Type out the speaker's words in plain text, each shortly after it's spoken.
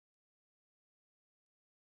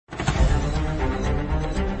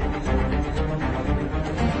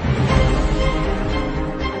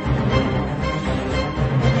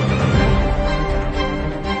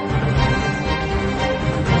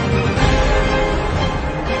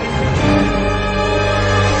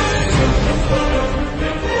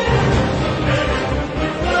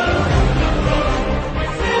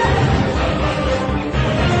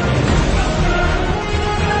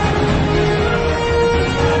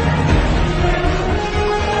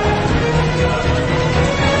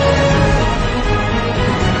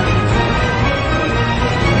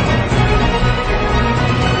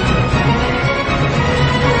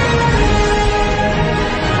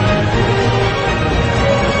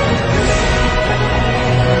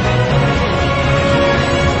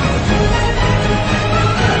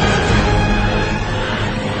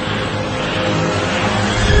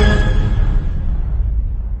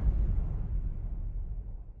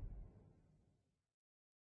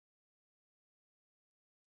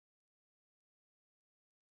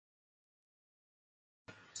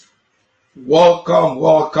Welcome,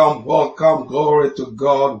 welcome, welcome. Glory to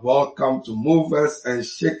God. Welcome to Movers and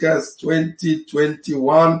Shakers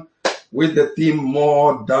 2021 with the theme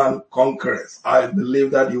More Than Conquerors. I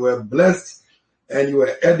believe that you were blessed and you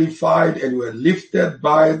were edified and you were lifted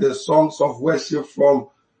by the songs of worship from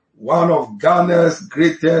one of Ghana's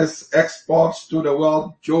greatest exports to the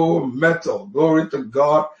world, Joe Mettle. Glory to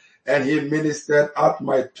God. And he ministered at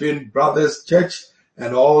my twin brother's church,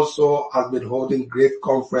 and also has been holding great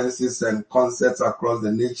conferences and concerts across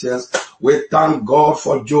the nations. We thank God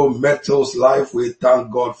for Joe Mettle's life. We thank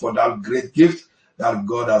God for that great gift that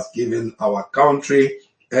God has given our country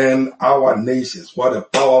and our nations. What a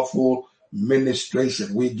powerful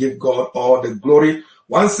ministration. We give God all the glory.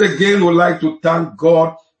 Once again, we'd like to thank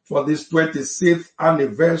God for this 26th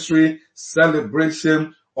anniversary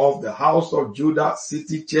celebration of the House of Judah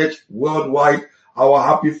City Church Worldwide, our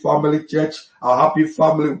happy family church, our happy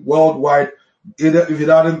family worldwide. If it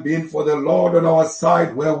hadn't been for the Lord on our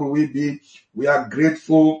side, where will we be? We are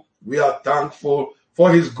grateful. We are thankful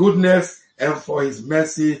for his goodness and for his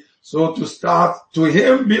mercy. So to start, to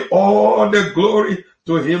him be all the glory,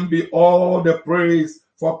 to him be all the praise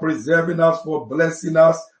for preserving us, for blessing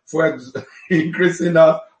us, for increasing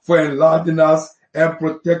us, for enlarging us and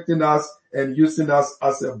protecting us and using us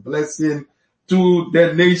as a blessing to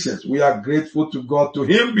the nations. We are grateful to God. To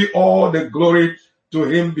him be all the glory. To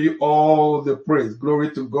him be all the praise.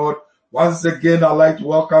 Glory to God. Once again, I'd like to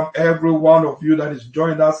welcome every one of you that is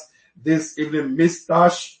joining us this evening.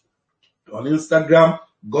 Mistash on Instagram,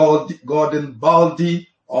 Gordon Baldi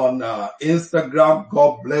on Instagram.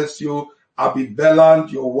 God bless you. Abby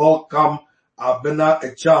Belland, you're welcome. Abena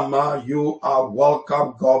Echama, you are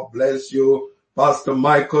welcome. God bless you. Pastor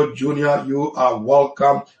Michael Jr., you are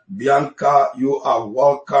welcome. Bianca, you are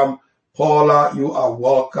welcome. Paula, you are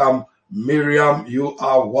welcome. Miriam, you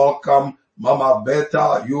are welcome. Mama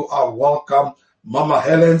Beta, you are welcome. Mama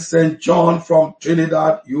Helen St. John from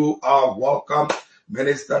Trinidad, you are welcome.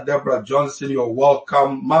 Minister Deborah Johnson, you're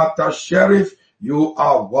welcome. Martha Sheriff, you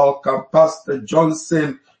are welcome. Pastor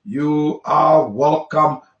Johnson, you are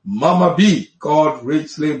welcome. Mama B, God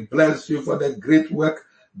richly bless you for the great work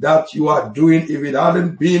that you are doing. If it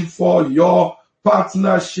hadn't been for your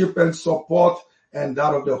partnership and support and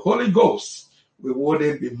that of the Holy Ghost, we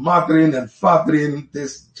wouldn't be mothering and fathering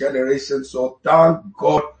this generation. So thank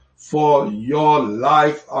God for your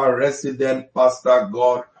life, our resident pastor.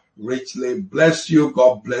 God richly bless you.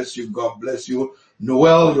 God bless you. God bless you.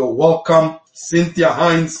 Noel, you're welcome. Cynthia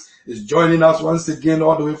Hines is joining us once again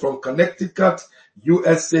all the way from Connecticut,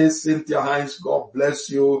 USA. Cynthia Hines, God bless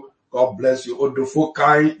you. God bless you.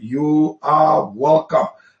 Odufokai, you are welcome.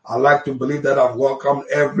 I like to believe that I've welcomed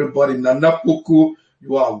everybody. Nanapuku,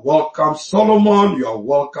 you are welcome. Solomon, you are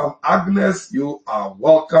welcome. Agnes, you are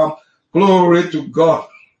welcome. Glory to God.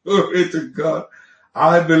 Glory to God.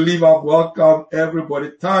 I believe I've welcomed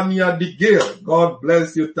everybody. Tanya DeGale, God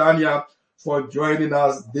bless you, Tanya, for joining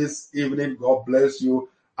us this evening. God bless you.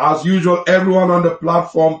 As usual, everyone on the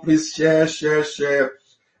platform, please share,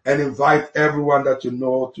 and invite everyone that you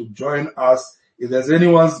know to join us. If there's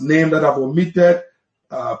anyone's name that I've omitted,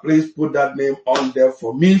 please put that name on there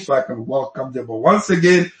for me so I can welcome them. But once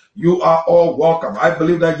again, you are all welcome. I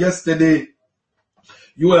believe that yesterday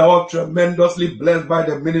you were all tremendously blessed by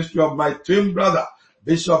the ministry of my twin brother,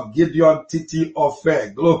 Bishop Gideon Titi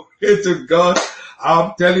Ofe. Glory to God.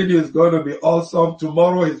 I'm telling you, it's going to be awesome.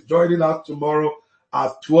 Tomorrow, he's joining us tomorrow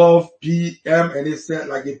at 12 p.m. And he said,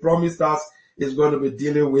 like he promised us, is going to be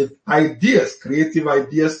dealing with ideas, creative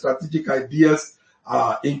ideas, strategic ideas,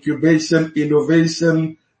 incubation,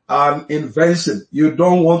 innovation, and invention. You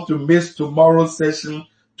don't want to miss tomorrow's session,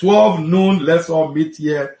 12 noon. Let's all meet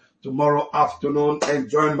here tomorrow afternoon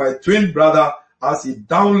and join my twin brother as he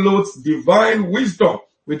downloads divine wisdom,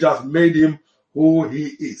 which has made him who he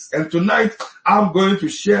is. And tonight, I'm going to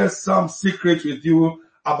share some secrets with you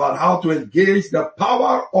about how to engage the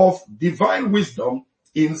power of divine wisdom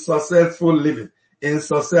in successful living,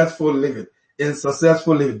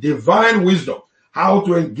 divine wisdom, how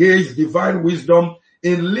to engage divine wisdom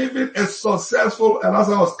in living a successful. And as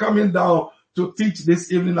I was coming down to teach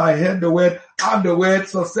this evening, I heard the word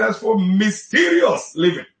successful, mysterious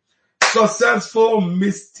living. Successful,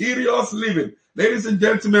 mysterious living. Ladies and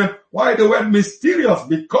gentlemen, why the word mysterious?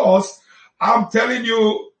 Because I'm telling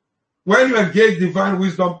you, when you engage divine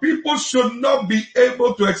wisdom, people should not be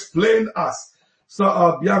able to explain us. So,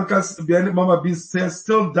 Mama B says,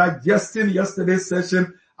 still digesting yesterday's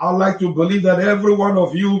session. I'd like to believe that every one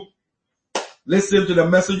of you listen to the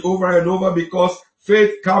message over and over, because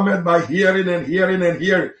faith cometh by hearing and hearing and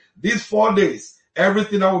hearing. These 4 days,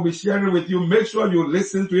 everything I will be sharing with you, make sure you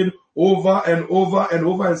listen to it over and over and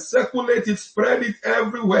over and circulate it, spread it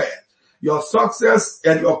everywhere. Your success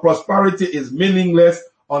and your prosperity is meaningless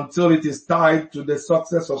until it is tied to the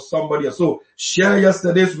success of somebody else. So share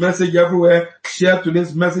yesterday's message everywhere, share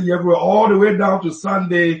today's message everywhere, all the way down to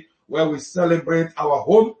Sunday where we celebrate our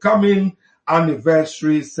homecoming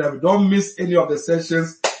anniversary service. Don't miss any of the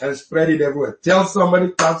sessions and spread it everywhere. Tell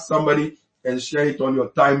somebody, tag somebody, and share it on your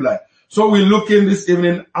timeline. So we're looking this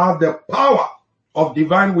evening at the power of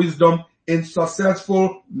divine wisdom in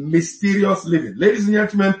successful, mysterious living. Ladies and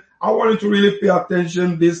gentlemen, I want you to really pay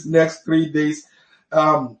attention these next 3 days.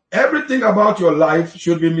 Everything about your life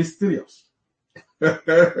should be mysterious. That's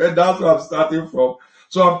where I'm starting from.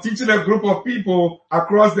 So I'm teaching a group of people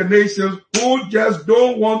across the nations who just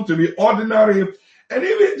don't want to be ordinary and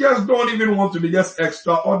even just don't even want to be just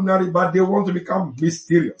extraordinary, but they want to become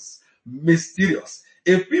mysterious. Mysterious.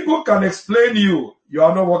 If people can explain you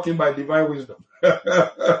are not walking by divine wisdom.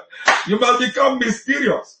 You must become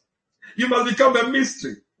mysterious. You must become a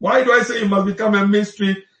mystery. Why do I say you must become a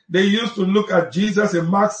mystery? They used to look at Jesus in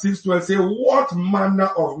Mark 6:2 and say, what manner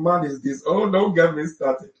of man is this? Oh, don't get me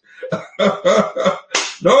started.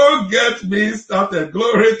 Don't get me started.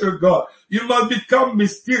 Glory to God. You must become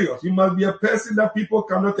mysterious. You must be a person that people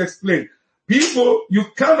cannot explain. People, you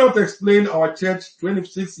cannot explain our church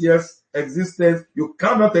 26 years existence. You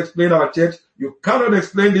cannot explain our church. You cannot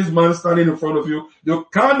explain this man standing in front of you. You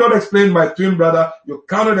cannot explain my twin brother. You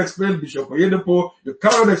cannot explain Bishop Oyedepo. You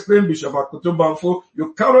cannot explain Bishop Akoto Banfo.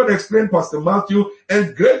 You cannot explain Pastor Matthew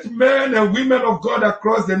and great men and women of God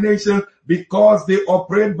across the nation because they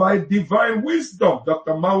operate by divine wisdom.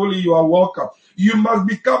 Dr. Mauli, you are welcome. You must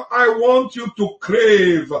become, I want you to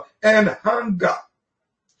crave and hunger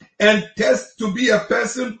and test to be a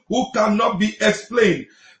person who cannot be explained.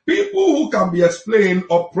 People who can be explained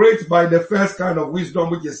operate by the first kind of wisdom,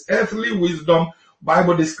 which is earthly wisdom.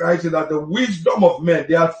 Bible describes it as the wisdom of men.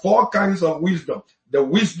 There are 4 kinds of wisdom. The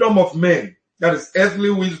wisdom of men, that is earthly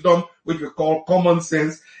wisdom, which we call common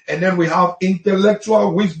sense. And then we have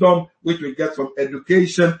intellectual wisdom, which we get from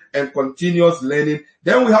education and continuous learning.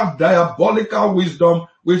 Then we have diabolical wisdom,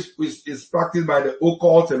 which is practiced by the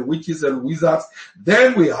occult and witches and wizards.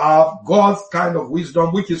 Then we have God's kind of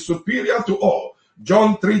wisdom, which is superior to all.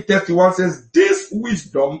 John 3:31 says, this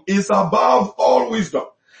wisdom is above all wisdom.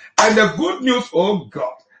 And the good news, oh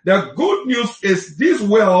God, the good news is this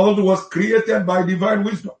world was created by divine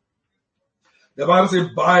wisdom. The Bible says,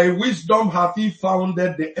 by wisdom hath he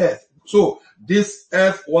founded the earth. So this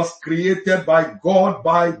earth was created by God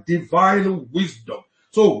by divine wisdom.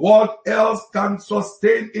 So what else can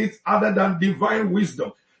sustain it other than divine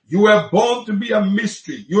wisdom? You were born to be a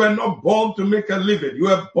mystery. You were not born to make a living. You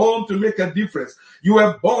were born to make a difference. You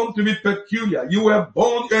were born to be peculiar. You were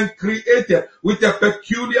born and created with a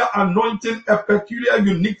peculiar anointing, a peculiar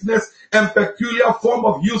uniqueness, and peculiar form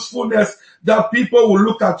of usefulness that people will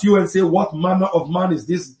look at you and say, what manner of man is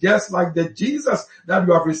this? Just like the Jesus that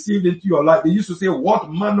you have received into your life. They used to say,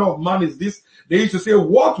 what manner of man is this? They used to say,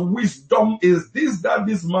 what wisdom is this that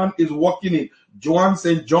this man is walking in? John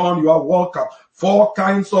said, John, you are welcome. 4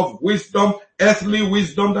 kinds of wisdom. Earthly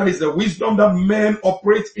wisdom, that is the wisdom that men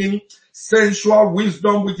operate in. Sensual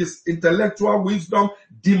wisdom, which is intellectual wisdom.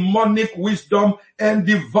 Demonic wisdom and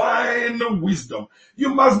divine wisdom.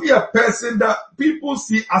 You must be a person that people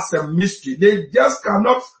see as a mystery. They just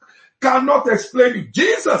cannot explain it.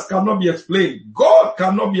 Jesus cannot be explained. God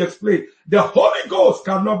cannot be explained. The Holy Ghost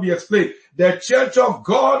cannot be explained. The Church of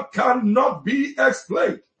God cannot be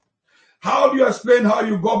explained. How do you explain how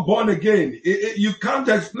you got born again? You can't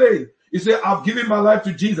explain. You say, I've given my life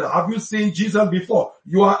to Jesus. Have you seen Jesus before?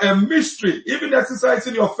 You are a mystery. Even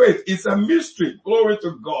exercising your faith is a mystery. Glory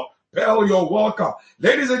to God. Pearl, you're welcome.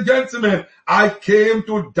 Ladies and gentlemen, I came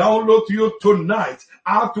to download to you tonight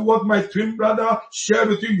after what my twin brother shared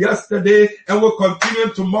with you yesterday and will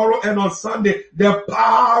continue tomorrow and on Sunday. The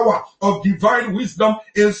power of divine wisdom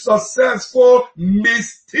in successful,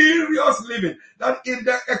 mysterious living. That in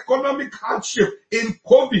the economic hardship, in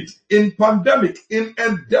COVID, in pandemic, in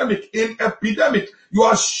endemic, in epidemic, you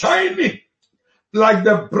are shining like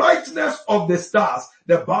the brightness of the stars.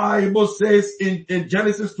 The Bible says in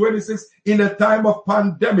Genesis 26, in a time of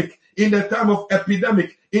pandemic, in a time of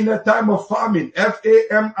epidemic, in a time of famine,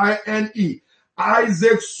 Famine,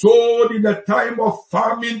 Isaac sowed in a time of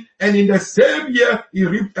famine, and in the same year he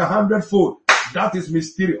reaped 100-fold. That is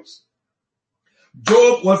mysterious.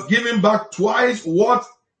 Job was given back twice what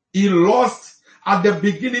he lost at the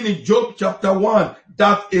beginning in Job chapter 1.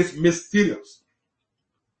 That is mysterious.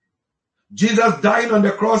 Jesus dying on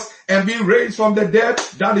the cross and being raised from the dead,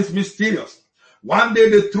 that is mysterious. One day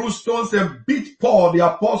they threw stones and beat Paul, the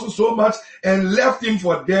apostle, so much and left him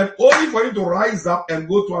for dead, only for him to rise up and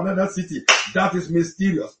go to another city. That is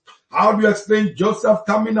mysterious. How do you explain Joseph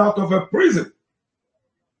coming out of a prison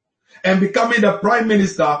and becoming the prime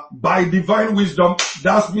minister by divine wisdom?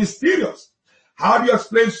 That's mysterious. How do you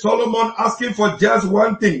explain Solomon asking for just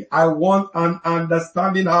one thing? I want an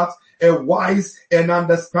understanding heart, a wise and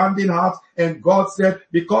understanding heart. And God said,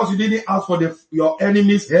 because you didn't ask for your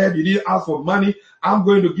enemy's head, you didn't ask for money, I'm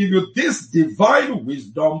going to give you this divine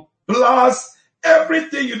wisdom plus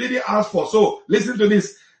everything you didn't ask for. So listen to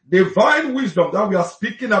this. Divine wisdom that we are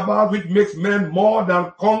speaking about, which makes men more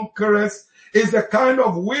than conquerors, is the kind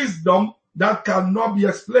of wisdom that cannot be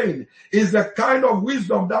explained. Is the kind of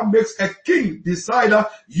wisdom that makes a king decide that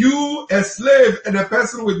you, a slave and a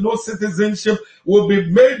person with no citizenship, will be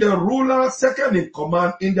made the ruler, second in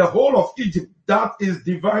command in the whole of Egypt. That is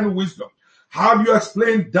divine wisdom. How do you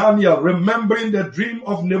explain Daniel remembering the dream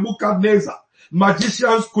of Nebuchadnezzar?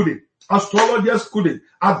 Magicians couldn't, astrologers couldn't,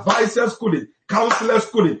 advisors couldn't, counselors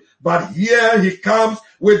couldn't. But here he comes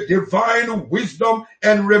with divine wisdom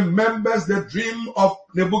and remembers the dream of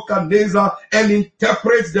Nebuchadnezzar and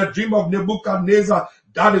interprets the dream of Nebuchadnezzar.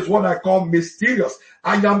 That is what I call mysterious.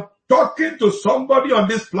 I am talking to somebody on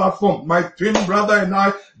this platform, my twin brother and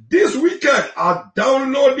I, this weekend are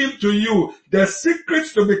downloading to you the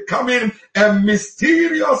secrets to becoming a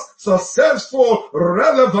mysterious, successful,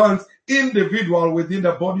 relevant individual within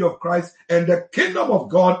the body of Christ and the kingdom of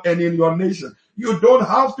God and in your nation. You don't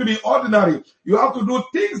have to be ordinary. You have to do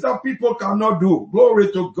things that people cannot do.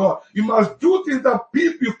 Glory to God. You must do things that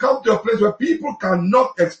you come to a place where people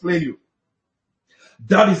cannot explain you.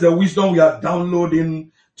 That is the wisdom we are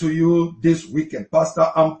downloading to you this weekend. Pastor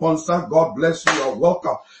Amponsa, God bless you. You're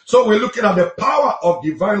welcome. So we're looking at the power of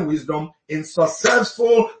divine wisdom in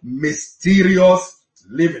successful, mysterious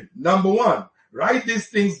living. Number one, write these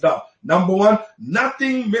things down. Number one,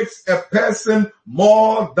 nothing makes a person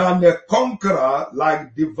more than a conqueror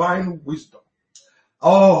like divine wisdom.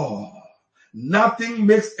 Oh, nothing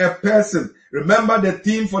makes a person. Remember, the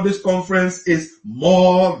theme for this conference is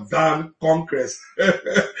more than conquerors.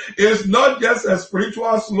 It's not just a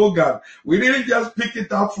spiritual slogan. We didn't just pick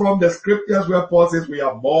it up from the scriptures where Paul says we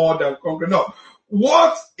are more than conquerors. No.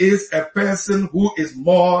 What is a person who is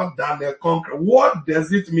more than a conqueror? What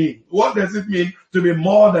does it mean? What does it mean to be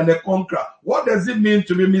more than a conqueror? What does it mean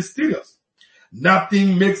to be mysterious?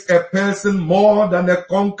 Nothing makes a person more than a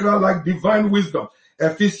conqueror like divine wisdom.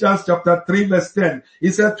 Ephesians chapter 3 verse 10. He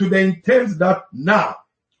said, to the intent that now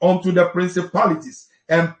unto the principalities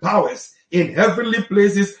and powers in heavenly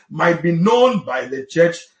places might be known by the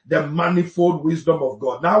church the manifold wisdom of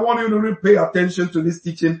God. Now I want you to really pay attention to this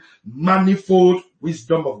teaching, manifold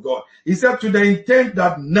wisdom of God. He said, to the intent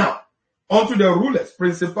that now unto the rulers,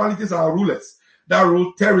 principalities are rulers that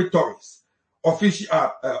rule territories,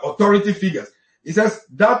 authority figures. He says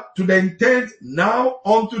that to the intent now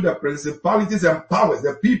unto the principalities and powers,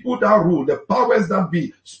 the people that rule, the powers that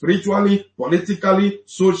be spiritually, politically,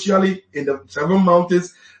 socially in the seven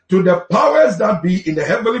mountains, to the powers that be in the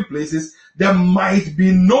heavenly places, there might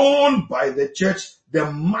be known by the church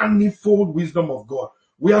the manifold wisdom of God.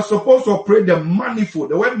 We are supposed to operate the manifold.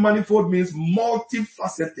 The word manifold means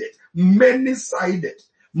multifaceted, many-sided.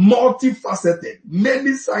 Multifaceted,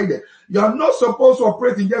 many-sided. You are not supposed to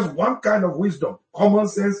operate in just one kind of wisdom. Common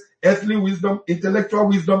sense, earthly wisdom, intellectual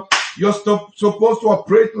wisdom. You're supposed to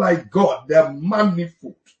operate like God. They are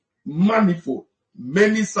manifold,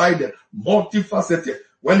 many-sided, multifaceted.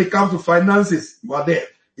 When it comes to finances, you are there.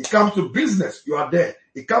 It comes to business, you are there.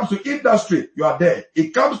 It comes to industry, you are there.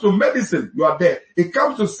 It comes to medicine, you are there. It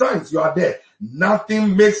comes to science, you are there.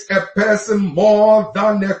 Nothing makes a person more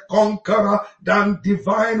than a conqueror than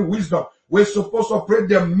divine wisdom. We're supposed to operate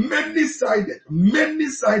the many-sided,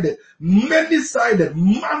 manifold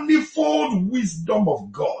wisdom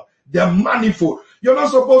of God. The manifold. You're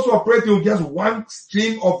not supposed to operate in just one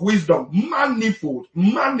stream of wisdom. Manifold,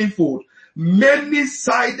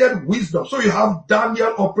 many-sided wisdom. So you have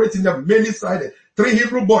Daniel operating the many-sided. 3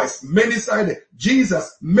 Hebrew boys, many-sided.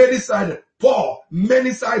 Jesus, many-sided. Paul,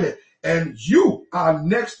 many-sided. And you are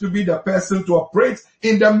next to be the person to operate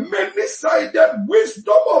in the many-sided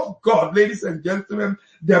wisdom of God. Ladies and gentlemen,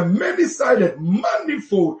 the many-sided,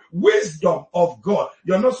 manifold wisdom of God.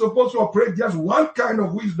 You're not supposed to operate just one kind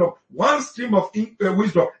of wisdom, one stream of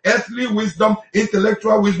wisdom, earthly wisdom,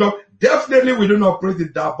 intellectual wisdom. Definitely we don't operate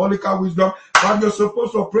in diabolical wisdom, but you're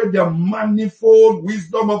supposed to operate the manifold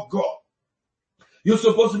wisdom of God. You're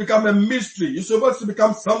supposed to become a mystery. You're supposed to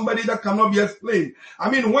become somebody that cannot be explained.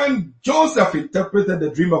 I mean, when Joseph interpreted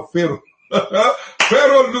the dream of Pharaoh,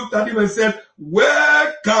 Pharaoh looked at him and said,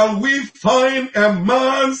 where can we find a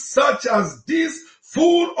man such as this,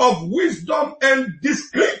 full of wisdom and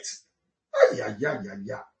discreet?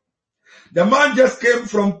 The man just came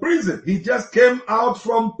from prison. He just came out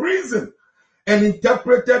from prison and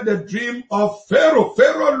interpreted the dream of Pharaoh.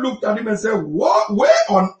 Pharaoh looked at him and said, where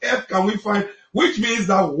on earth can we find? Which means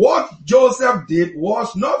that what Joseph did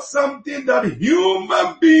was not something that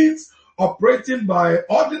human beings operating by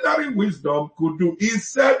ordinary wisdom could do. He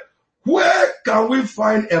said, where can we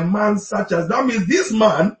find a man such as that? Means this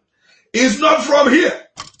man is not from here.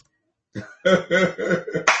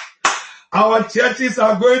 Our churches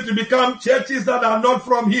are going to become churches that are not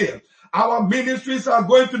from here. Our ministries are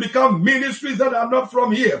going to become ministries that are not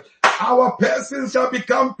from here. Our persons shall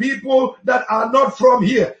become people that are not from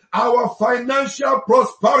here. Our financial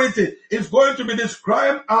prosperity is going to be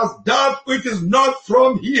described as that which is not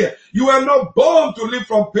from here. You are not born to live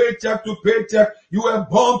from paycheck to paycheck. You were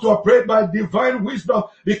born to operate by divine wisdom,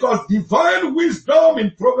 because divine wisdom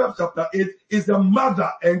in Proverbs chapter 8 is the mother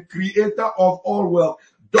and creator of all wealth.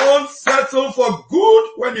 Don't settle for good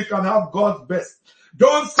when you can have God's best.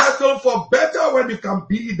 Don't settle for better when you can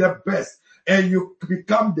be the best. And you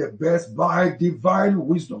become the best by divine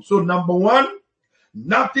wisdom. So number one,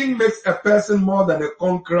 nothing makes a person more than a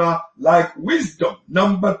conqueror like wisdom.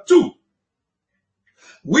 Number two,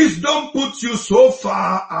 wisdom puts you so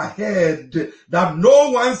far ahead that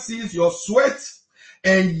no one sees your sweat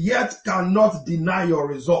and yet cannot deny your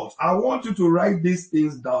results. I want you to write these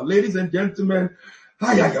things down. Ladies and gentlemen,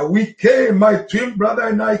 we came, my twin brother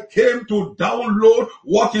and I came to download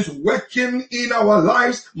what is working in our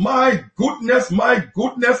lives. My goodness, my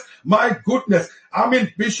goodness, my goodness. I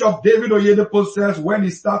mean, Bishop David Oyedepo says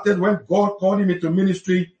when God called him into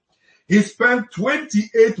ministry, he spent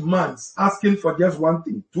 28 months asking for just one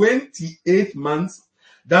thing. 28 months.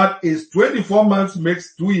 That is 24 months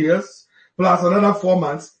makes 2 years plus another 4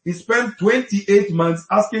 months. He spent 28 months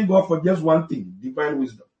asking God for just one thing. Divine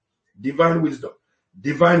wisdom. Divine wisdom.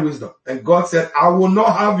 Divine wisdom. And God said, I will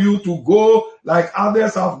not have you to go like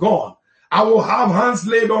others have gone. I will have hands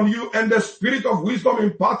laid on you and the spirit of wisdom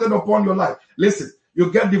imparted upon your life. Listen, you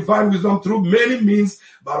get divine wisdom through many means,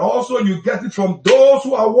 but also you get it from those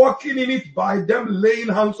who are walking in it by them laying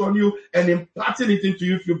hands on you and imparting it into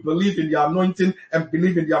you if you believe in the anointing and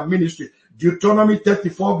believe in their ministry. Deuteronomy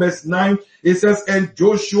 34 verse 9, it says, and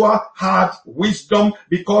Joshua had wisdom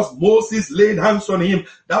because Moses laid hands on him.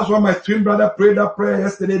 That's why my twin brother prayed that prayer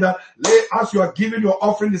yesterday, that as you are giving your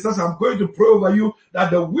offering, he says, I'm going to pray over you that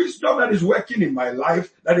the wisdom that is working in my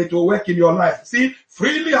life, that it will work in your life. See,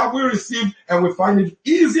 freely have we received, and we find it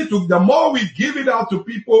easy to, the more we give it out to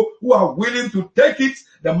people who are willing to take it,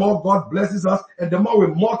 the more God blesses us, and the more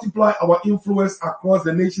we multiply our influence across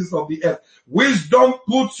the nations of the earth. Wisdom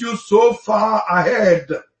puts you so far ahead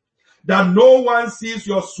that no one sees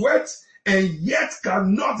your sweat and yet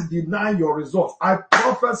cannot deny your results. I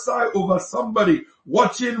prophesy over somebody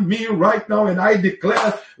watching me right now, and I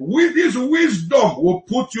declare, with this wisdom will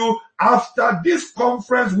put you after this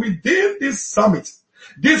conference, within this summit.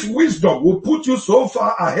 This wisdom will put you so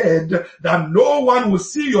far ahead that no one will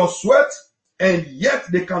see your sweat and yet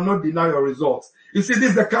they cannot deny your results. You see,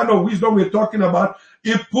 this is the kind of wisdom we're talking about.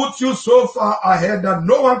 It puts you so far ahead that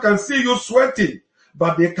no one can see you sweating,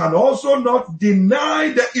 but they can also not deny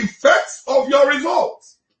the effects of your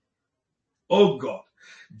results. Oh God.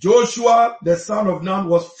 Joshua, the son of Nun,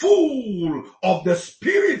 was full of the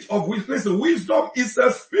spirit of wisdom. Listen, wisdom is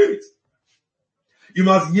a spirit. You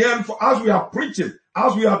must yearn for, as we are preaching,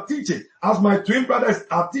 as we are teaching, as my twin brothers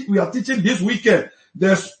we are teaching this weekend,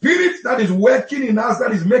 the spirit that is working in us,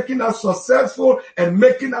 that is making us successful and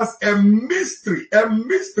making us a mystery, a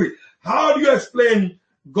mystery. How do you explain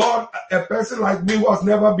God, a person like me who has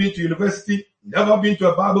never been to university, never been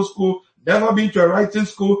to a Bible school, never been to a writing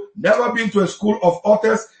school, never been to a school of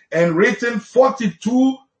authors, and written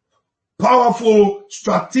 42 powerful,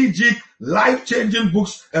 strategic, life-changing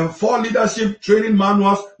books and 4 leadership training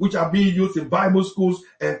manuals which are being used in Bible schools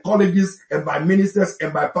and colleges and by ministers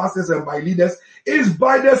and by pastors and by leaders, is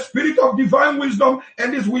by the spirit of divine wisdom,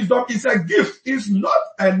 and this wisdom is a gift. It's not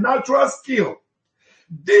a natural skill.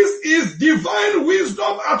 This is divine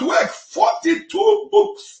wisdom at work. 42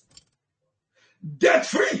 books,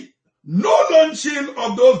 debt-free. No launching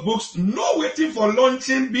of those books, no waiting for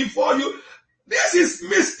launching before you. This is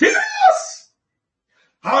mysterious.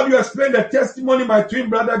 How do you explain the testimony my twin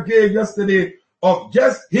brother gave yesterday of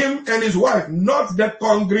just him and his wife, not the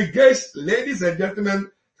congregation? Ladies and gentlemen,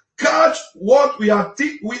 catch what we are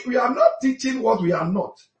teaching. We are not teaching what we are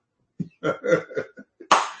not.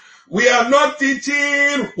 We are not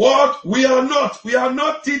teaching what we are not. We are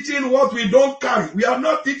not teaching what we don't carry. We are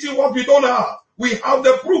not teaching what we don't have. We have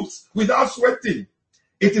the proofs without sweating.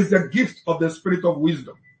 It is the gift of the spirit of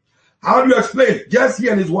wisdom. How do you explain? Jesse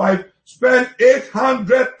and his wife spent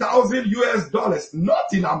 $800,000,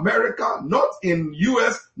 not in America, not in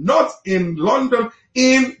US, not in London,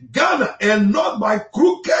 in Ghana, and not by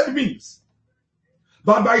crooked means,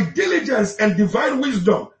 but by diligence and divine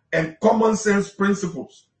wisdom and common sense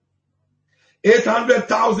principles.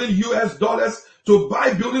 $800,000 to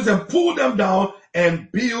buy buildings and pull them down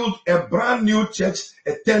and build a brand new church,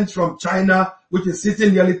 a tent from China, which is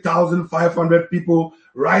sitting nearly 1,500 people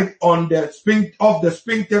right on the Spring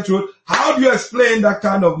Tech Road. How do you explain that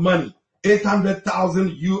kind of money?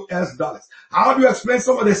 $800,000. How do you explain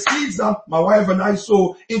some of the seeds that my wife and I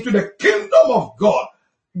sow into the kingdom of God?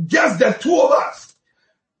 Just the two of us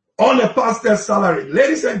on a pastor's salary.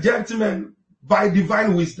 Ladies and gentlemen, by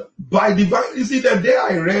divine wisdom, you see, the day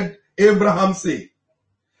I read Abraham say,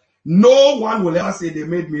 no one will ever say they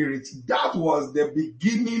made me rich. That was the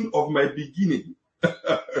beginning of my beginning.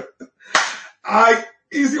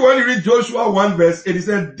 You see, when you read Joshua 1 verse 8, he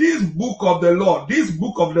said, this book of the law,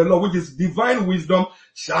 which is divine wisdom,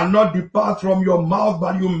 shall not depart from your mouth,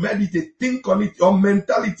 but you meditate, think on it, your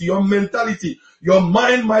mentality. Your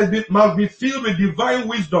mind must be filled with divine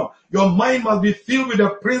wisdom. Your mind must be filled with the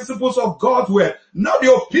principles of God's word, not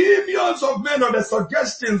the opinions of men or the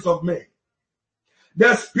suggestions of men.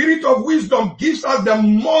 The spirit of wisdom gives us the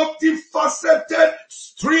multifaceted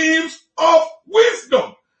streams of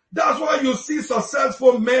wisdom. That's why you see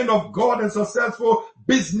successful men of God and successful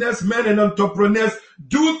businessmen and entrepreneurs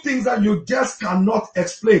do things that you just cannot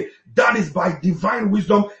explain. That is by divine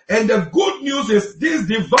wisdom. And the good news is this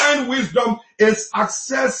divine wisdom is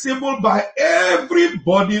accessible by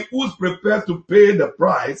everybody who's prepared to pay the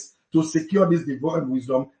price to secure this divine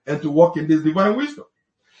wisdom and to walk in this divine wisdom.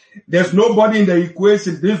 There's nobody in the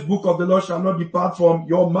equation. This book of the law shall not depart from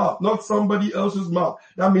your mouth, not somebody else's mouth.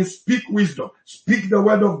 That means speak wisdom. Speak the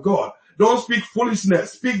word of God. Don't speak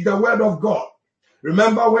foolishness. Speak the word of God.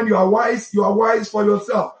 Remember, when you are wise for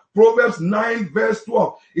yourself. Proverbs 9 verse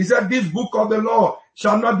 12. He said, this book of the law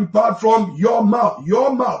shall not depart from your mouth,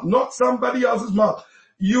 not somebody else's mouth.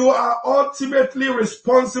 You are ultimately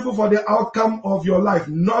responsible for the outcome of your life,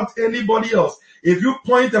 not anybody else. If you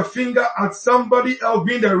point a finger at somebody else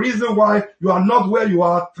being the reason why you are not where you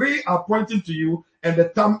are, 3 are pointing to you, and the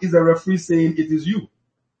thumb is a referee saying it is you.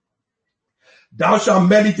 Thou shalt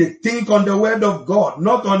meditate, think on the word of God,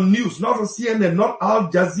 not on news, not on CNN, not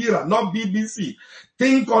Al Jazeera, not BBC.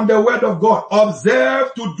 Think on the word of God.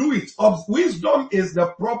 Observe to do it. Wisdom is the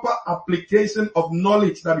proper application of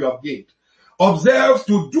knowledge that you have gained. Observe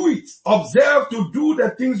to do it. Observe to do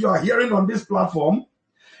the things you are hearing on this platform.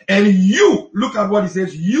 And you, look at what he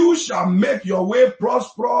says, you shall make your way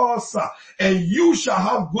prosperous and you shall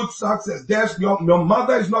have good success. Your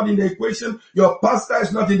mother is not in the equation. Your pastor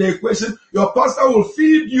is not in the equation. Your pastor will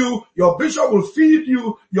feed you. Your bishop will feed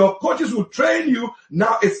you. Your coaches will train you.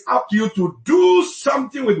 Now it's up to you to do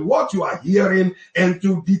something with what you are hearing and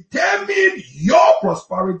to determine your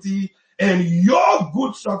prosperity and your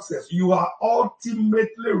good success. You are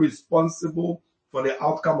ultimately responsible for the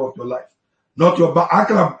outcome of your life. Not your back. I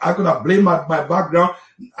could have blamed my background.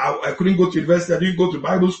 I couldn't go to university. I didn't go to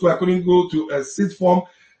Bible school. I couldn't go to a sixth form.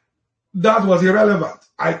 That was irrelevant.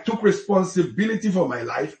 I took responsibility for my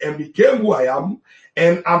life and became who I am.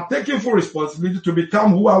 And I'm taking full responsibility to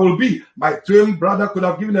become who I will be. My twin brother could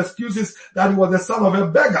have given excuses that he was the son of a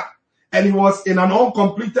beggar. And he was in an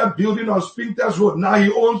uncompleted building on Spring Tech Road. Now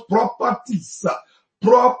he owns properties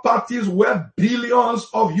worth billions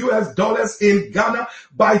of US dollars in Ghana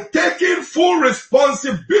by taking full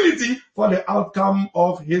responsibility for the outcome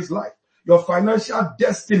of his life. Your financial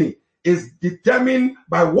destiny is determined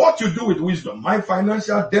by what you do with wisdom. My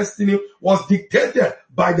financial destiny was dictated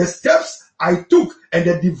by the steps I took and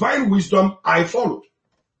the divine wisdom I followed.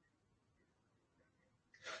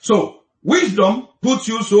 So, wisdom puts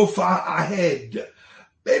you so far ahead.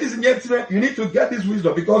 Ladies and gentlemen, you need to get this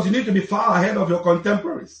wisdom because you need to be far ahead of your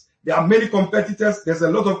contemporaries. There are many competitors. There's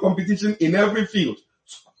a lot of competition in every field.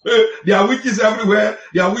 There are witches everywhere.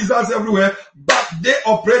 There are wizards everywhere. But they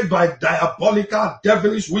operate by diabolical,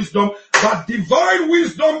 devilish wisdom. But divine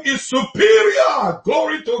wisdom is superior.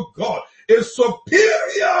 Glory to God. Is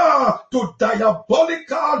superior to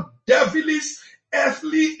diabolical, devilish,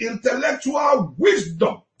 earthly, intellectual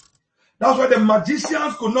wisdom. That's why the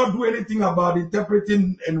magicians could not do anything about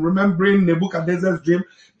interpreting and remembering Nebuchadnezzar's dream.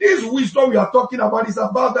 This wisdom we are talking about is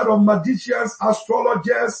about that of magicians,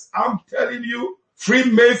 astrologers, I'm telling you,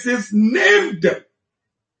 Freemasons, name them.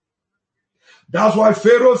 That's why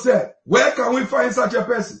Pharaoh said, where can we find such a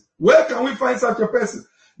person? Where can we find such a person?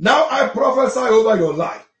 Now I prophesy over your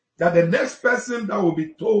life that the next person that will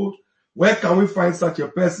be told, where can we find such a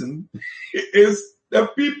person, is the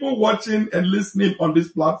people watching and listening on this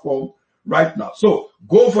platform right now. So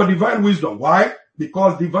go for divine wisdom. Why?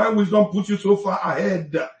 Because divine wisdom puts you so far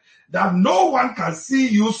ahead that no one can see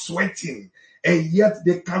you sweating, and yet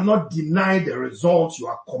they cannot deny the results you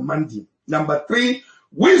are commanding. Number 3,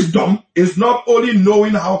 wisdom is not only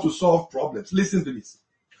knowing how to solve problems. Listen to this.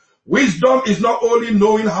 Wisdom is not only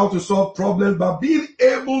knowing how to solve problems, but being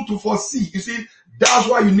able to foresee. You see, that's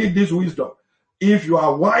why you need this wisdom. If you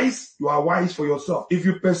are wise for yourself. If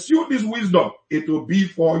you pursue this wisdom, it will be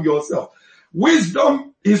for yourself.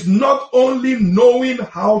 Wisdom is not only knowing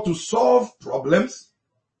how to solve problems,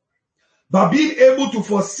 but being able to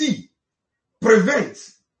foresee, prevent,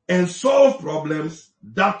 and solve problems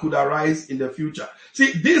that could arise in the future.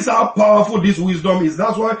 See, this is how powerful this wisdom is.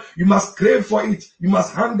 That's why you must crave for it. You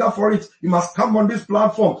must hunger for it. You must come on this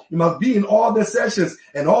platform. You must be in all the sessions,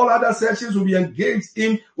 and all other sessions will be engaged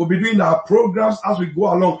in. We'll be doing our programs as we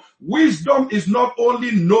go along. Wisdom is not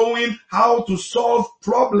only knowing how to solve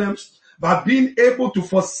problems, but being able to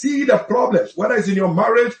foresee the problems, whether it's in your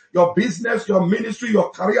marriage, your business, your ministry,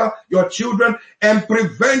 your career, your children, and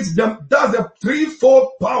prevent them. That's the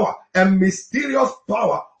threefold power and mysterious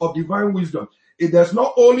power of divine wisdom. It does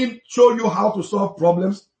not only show you how to solve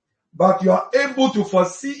problems, but you are able to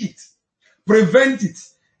foresee it, prevent it,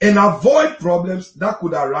 and avoid problems that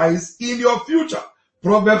could arise in your future.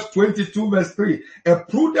 Proverbs 22 verse 3. A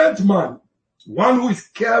prudent man, one who is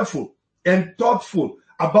careful and thoughtful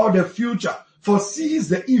about the future, foresees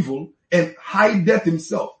the evil and hideth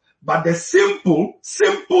himself. But the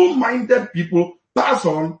simple-minded people pass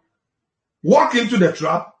on, walk into the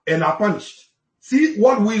trap, and are punished. See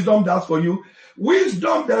what wisdom does for you?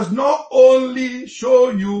 Wisdom does not only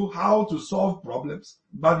show you how to solve problems,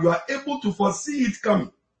 but you are able to foresee it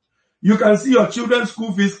coming. You can see your children's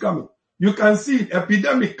school fees coming. You can see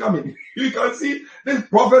epidemic coming. You can see the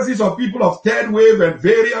prophecies of people of third wave and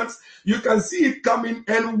variants. You can see it coming.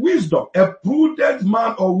 And wisdom, a prudent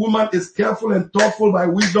man or woman is careful and thoughtful by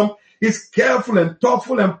wisdom, is careful and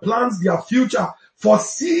thoughtful and plans their future,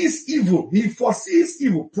 foresees evil. He foresees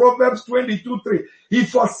evil. Proverbs 22:3. He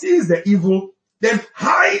foresees the evil, then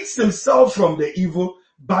hides himself from the evil.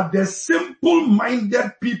 But the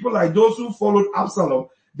simple-minded people, like those who followed Absalom,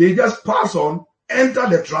 they just pass on, enter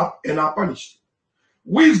the trap, and are punished.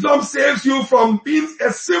 Wisdom saves you from being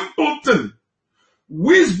a simpleton.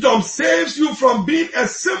 Wisdom saves you from being a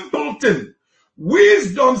simpleton.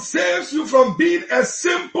 Wisdom saves you from being a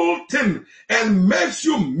simpleton and makes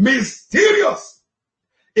you mysterious.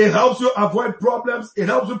 It helps you avoid problems. It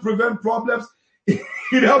helps you prevent problems.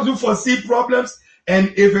 It helps you foresee problems.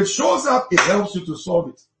 And if it shows up, it helps you to solve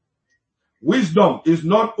it. Wisdom is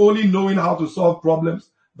not only knowing how to solve problems,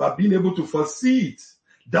 but being able to foresee it.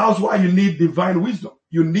 That's why you need divine wisdom.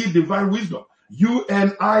 You need divine wisdom. You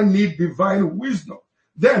and I need divine wisdom.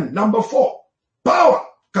 Then, number 4, power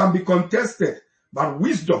can be contested, but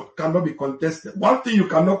wisdom cannot be contested. One thing you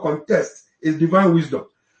cannot contest is divine wisdom.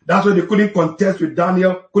 That's why they couldn't contest with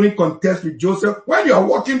Daniel, couldn't contest with Joseph. When you are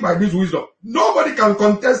walking by this wisdom, nobody can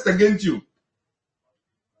contest against you.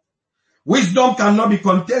 Wisdom cannot be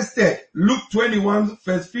contested. Luke 21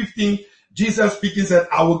 verse 15, Jesus speaking said,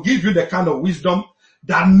 I will give you the kind of wisdom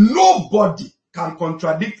that nobody can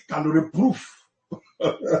contradict, can reprove,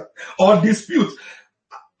 or dispute.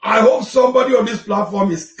 I hope somebody on this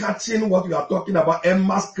platform is catching what we are talking about and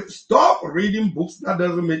must stop reading books that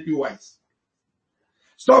doesn't make you wise.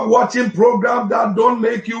 Stop watching programs that don't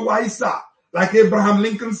make you wiser. Like Abraham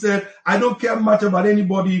Lincoln said, I don't care much about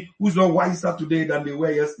anybody who's not wiser today than they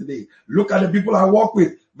were yesterday. Look at the people I work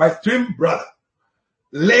with, my twin brother.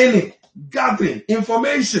 Learning, gathering,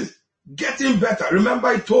 information, getting better.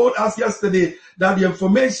 Remember, he told us yesterday that the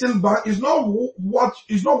information bank is not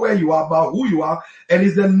where you are, but who you are, and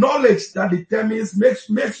it's the knowledge that determines,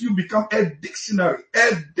 makes you become a dictionary.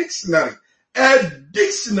 A dictionary.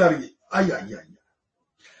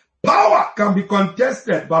 Power can be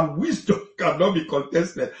contested, but wisdom cannot be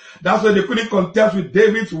contested. That's why they couldn't contest with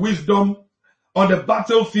David's wisdom on the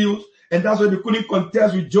battlefield. And that's why they couldn't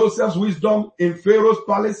contest with Joseph's wisdom in Pharaoh's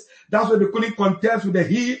palace. That's why they couldn't contest with the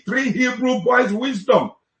 3 Hebrew boys'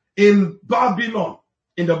 wisdom in Babylon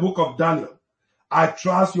in the book of Daniel. I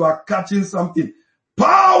trust you are catching something.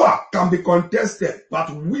 Power can be contested,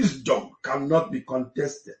 but wisdom cannot be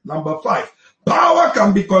contested. Number 5, power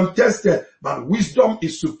can be contested, but wisdom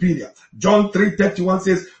is superior. John 3:31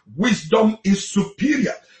 says, wisdom is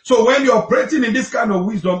superior. So when you're operating in this kind of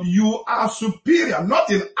wisdom, you are superior, not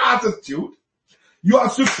in attitude, You are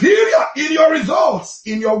superior in your results,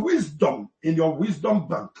 in your wisdom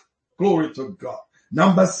bank. Glory to God.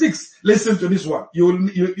 Number 6, listen to this one. You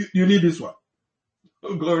need this one.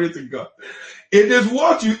 Oh, glory to God. It is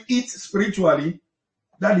what you eat spiritually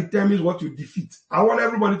that determines what you defeat. I want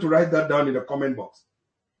everybody to write that down in the comment box.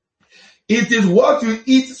 It is what you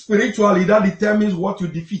eat spiritually that determines what you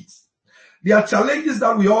defeat. There are challenges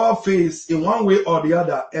that we all face in one way or the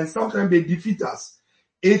other, and sometimes they defeat us.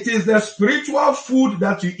 It is the spiritual food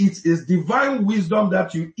that you eat, is divine wisdom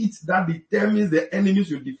that you eat that determines the enemies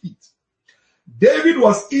you defeat. David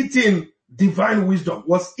was eating divine wisdom,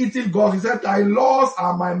 was eating God. He said, thy laws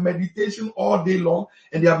are my meditation all day long,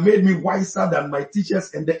 and they have made me wiser than my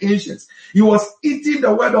teachers and the ancients. He was eating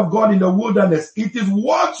the word of God in the wilderness. It is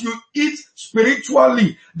what you eat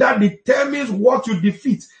spiritually that determines what you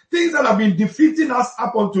defeat. Things that have been defeating us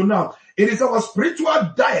up until now. It is our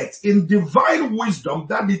spiritual diet in divine wisdom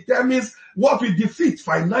that determines what we defeat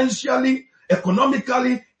financially,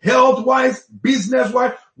 economically, health-wise,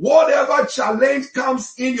 business-wise. Whatever challenge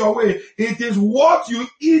comes in your way, it is what you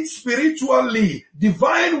eat spiritually,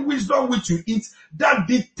 divine wisdom which you eat, that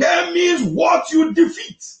determines what you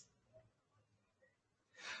defeat.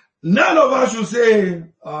 None of us should say,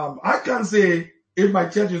 I can't say if my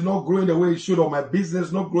church is not growing the way it should, or my business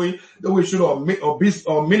is not growing the way it should, or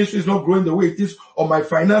ministry is not growing the way it is, or my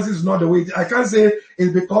finances is not the way it is. I can't say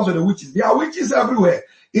it's because of the witches. There are witches everywhere.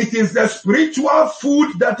 It is the spiritual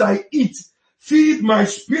food that I eat, feed my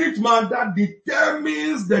spirit man, that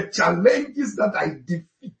determines the challenges that I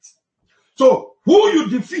defeat. So who you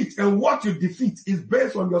defeat and what you defeat is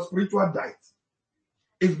based on your spiritual diet.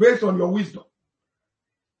 It's based on your wisdom.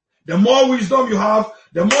 The more wisdom you have,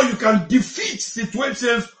 the more you can defeat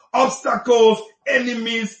situations, obstacles,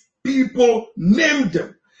 enemies, people, name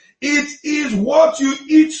them. It is what you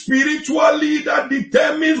eat spiritually that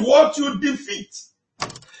determines what you defeat.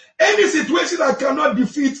 Any situation I cannot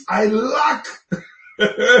defeat, I lack.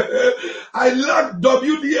 I lack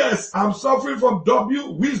WDS. I'm suffering from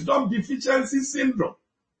wisdom deficiency syndrome.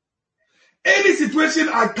 Any situation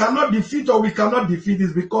I cannot defeat or we cannot defeat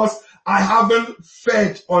is because I haven't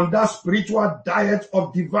fed on that spiritual diet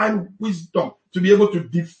of divine wisdom to be able to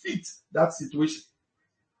defeat that situation.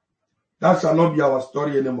 That shall not be our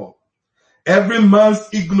story anymore. Every man's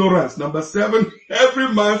ignorance. Number 7,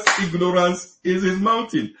 every man's ignorance is his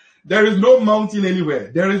mountain. There is no mountain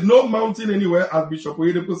anywhere. There is no mountain anywhere, as Bishop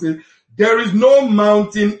Oyedepo says. There is no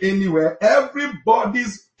mountain anywhere.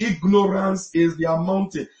 Everybody's ignorance is their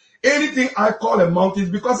mountain. Anything I call a mountain is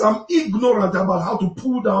because I'm ignorant about how to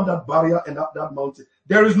pull down that barrier and up that mountain.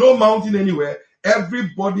 There is no mountain anywhere.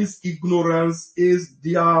 Everybody's ignorance is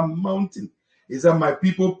their mountain. He said, my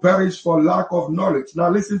people perish for lack of knowledge.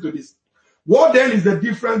 Now listen to this. What then is the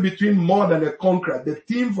difference between more than a conqueror? The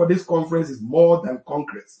theme for this conference is more than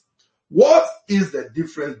conquerors. What is the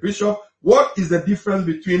difference, Bishop? What is the difference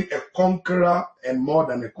between a conqueror and more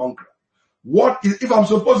than a conqueror? What is, if I'm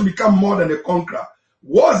supposed to become more than a conqueror,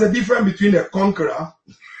 what's the difference between a conqueror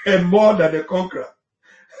and more than a conqueror?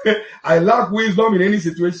 I lack wisdom in any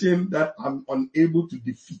situation that I'm unable to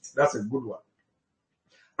defeat. That's a good one.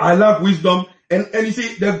 I lack wisdom. And you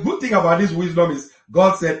see, the good thing about this wisdom is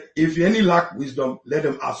God said, if you any lack wisdom, let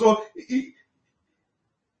them ask. So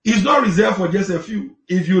it's not reserved for just a few.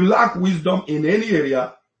 If you lack wisdom in any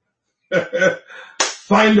area,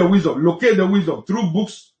 find the wisdom, locate the wisdom through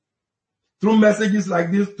books, through messages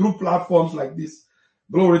like this, through platforms like this.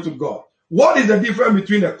 Glory to God. What is the difference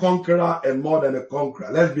between a conqueror and more than a conqueror?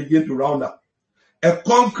 Let's begin to round up. A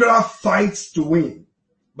conqueror fights to win,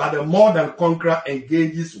 but a more than conqueror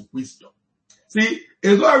engages wisdom. See,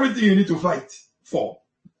 it's not everything you need to fight for.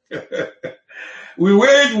 We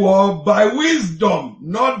wage war by wisdom,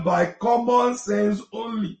 not by common sense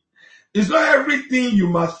only. It's not everything you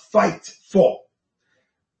must fight for.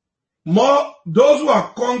 Those who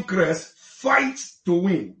are conquerors fight to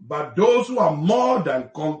win, but those who are more than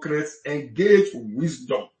conquerors engage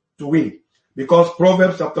wisdom to win. Because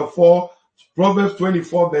Proverbs 24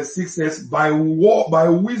 verse 6 says, by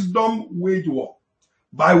wisdom wage war.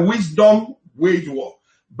 By wisdom wage war.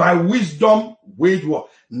 By wisdom wage war.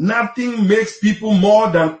 Nothing makes people more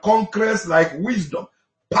than conquerors like wisdom.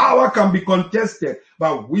 Power can be contested,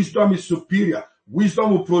 but wisdom is superior.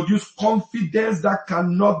 Wisdom will produce confidence that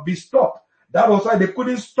cannot be stopped. That was why they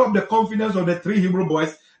couldn't stop the confidence of the 3 Hebrew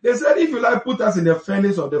boys. They said, if you like, put us in the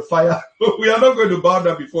furnace of the fire, we are not going to bow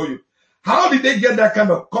down before you. How did they get that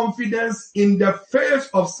kind of confidence in the face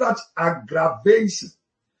of such aggravation?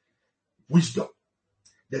 Wisdom.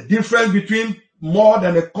 The difference between more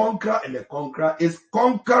than a conqueror and a conqueror is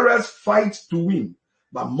conquerors fight to win,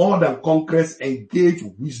 but more than conquerors engage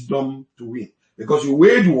wisdom to win. because you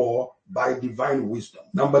wage war by divine wisdom.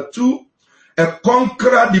 Number 2, a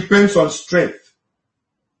conqueror depends on strength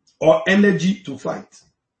or energy to fight.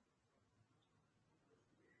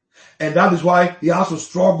 And that is why he has to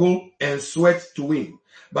struggle and sweat to win.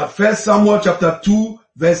 But 1 Samuel chapter 2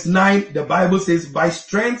 verse 9, the Bible says, by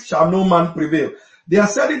strength shall no man prevail. There are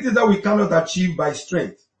certain things that we cannot achieve by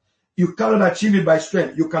strength. You cannot achieve it by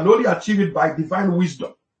strength. You can only achieve it by divine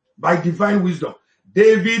wisdom. By divine wisdom.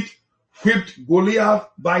 David whipped Goliath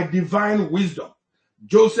by divine wisdom.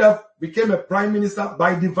 Joseph became a prime minister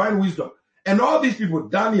by divine wisdom. And all these people,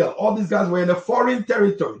 Daniel, all these guys were in a foreign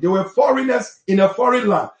territory. They were foreigners in a foreign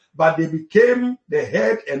land, but they became the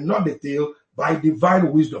head and not the tail by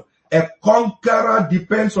divine wisdom. A conqueror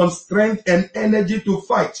depends on strength and energy to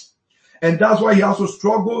fight. And that's why he has to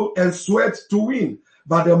struggle and sweat to win.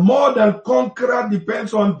 But the more than conqueror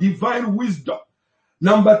depends on divine wisdom.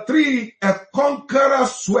 Number 3, a conqueror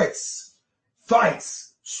sweats,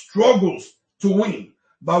 fights, struggles to win.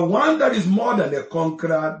 But one that is more than a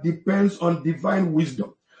conqueror depends on divine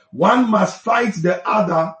wisdom. One must fight, the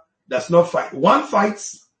other does not fight. One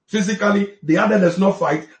fights physically, the other does not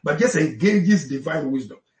fight, but just engages divine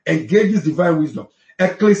wisdom. Engages divine wisdom.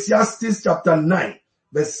 Ecclesiastes chapter 9,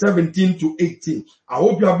 verse 17 to 18. I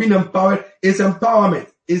hope you have been empowered. It's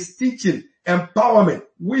empowerment. It's teaching, empowerment,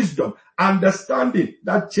 wisdom, understanding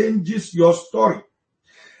that changes your story.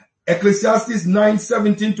 Ecclesiastes 9,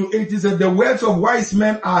 17 to 18 says, the words of wise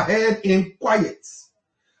men are heard in quiet,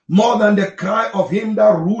 more than the cry of him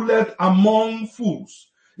that ruleth among fools.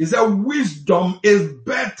 He said, wisdom is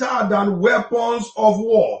better than weapons of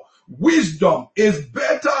war. Wisdom is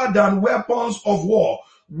better than weapons of war.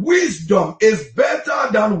 Wisdom is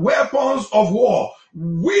better than weapons of war.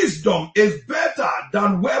 Wisdom is better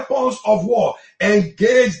than weapons of war.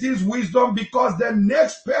 Engage this wisdom, because the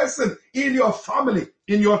next person in your family,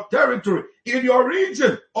 in your territory, in your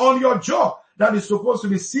region, on your job, that is supposed to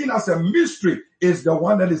be seen as a mystery is the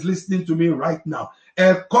one that is listening to me right now.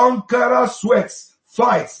 A conqueror sweats,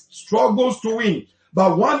 fights, struggles to win.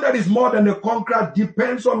 But one that is more than a conqueror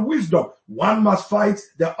depends on wisdom. One must fight,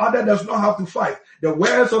 the other does not have to fight. The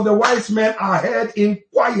words of the wise men are heard in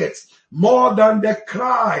quiet, more than the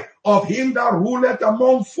cry of him that ruleth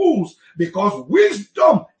among fools, because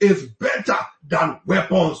wisdom is better than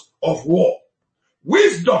weapons of war.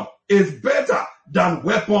 Wisdom is better than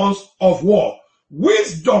weapons of war.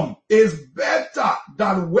 Wisdom is better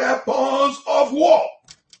than weapons of war.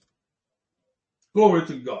 Glory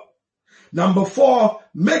to God. Number 4,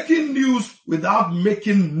 making news without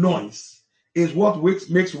making noise is what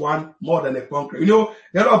makes one more than a conqueror. You know,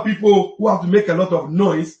 there are people who have to make a lot of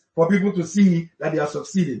noise for people to see that they are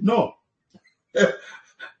succeeding. No.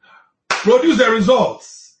 Produce the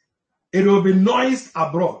results. It will be noised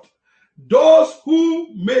abroad. Those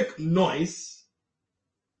who make noise,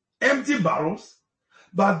 empty barrels,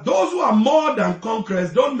 but those who are more than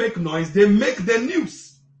conquerors don't make noise, they make the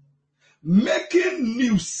news. Making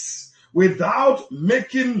news without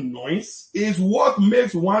making noise is what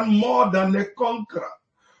makes one more than a conqueror.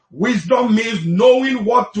 Wisdom means knowing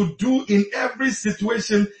what to do in every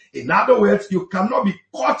situation. In other words, you cannot be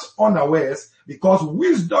caught unawares, because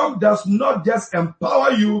wisdom does not just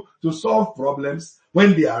empower you to solve problems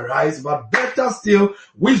when they arise, but better still,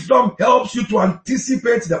 wisdom helps you to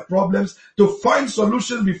anticipate the problems, to find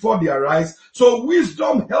solutions before they arise. So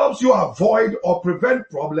wisdom helps you avoid or prevent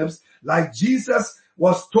problems, like Jesus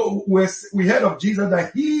was told. We heard of Jesus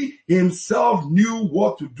that he himself knew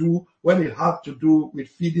what to do when it had to do with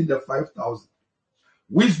feeding the 5,000.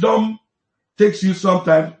 Wisdom takes you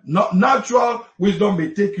sometimes, not natural wisdom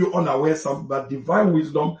may take you unawares, but divine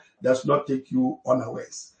wisdom does not take you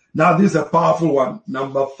unawares. Now this is a powerful one.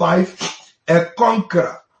 Number 5, a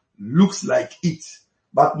conqueror looks like it,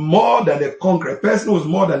 but more than a conqueror. A person who is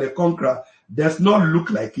more than a conqueror does not look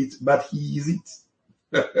like it, but he is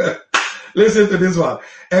it. Listen to this one.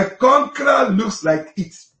 A conqueror looks like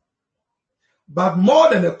it, but more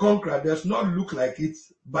than a conqueror does not look like it,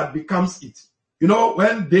 but becomes it. You know,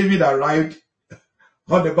 when David arrived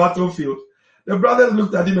on the battlefield, the brothers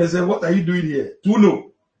looked at him and said, what are you doing here? To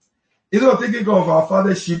know. Instead of taking care of our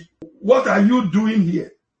father's sheep, what are you doing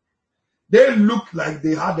here? They looked like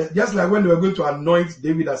they had it, just like when they were going to anoint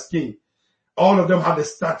David as king. All of them had a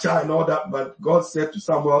stature and all that, but God said to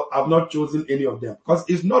Samuel, I've not chosen any of them. Because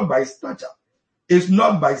it's not by stature. It's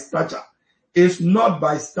not by stature. It's not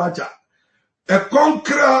by stature. A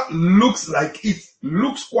conqueror looks like it,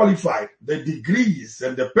 looks qualified, the degrees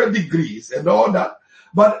and the pedigrees and all that.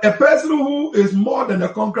 But a person who is more than a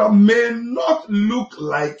conqueror may not look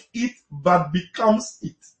like it, but becomes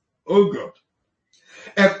it. Oh God.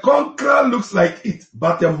 A conqueror looks like it,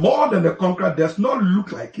 but a more than a conqueror does not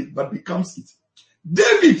look like it, but becomes it.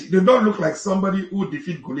 David did not look like somebody who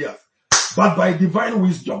defeated Goliath, but by divine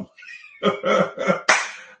wisdom.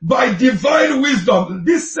 By divine wisdom,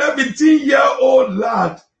 this 17-year-old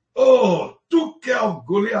lad, took care of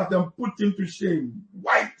Goliath and put him to shame,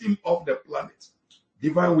 wiped him off the planet.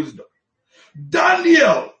 Divine wisdom.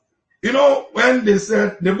 Daniel, when they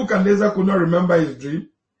said Nebuchadnezzar could not remember his dream,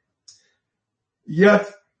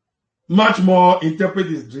 yet much more interpret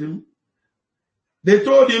his dream, they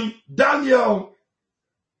told him, Daniel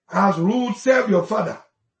has ruled, serve your father.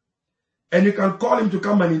 And you can call him to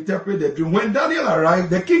come and interpret the dream. When Daniel arrived,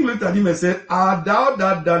 the king looked at him and said, Art thou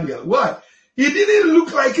that Daniel? Why? He didn't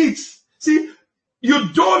look like it. See, you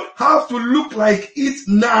don't have to look like it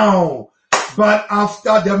now. But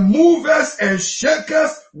after the movers and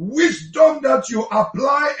shakers, wisdom that you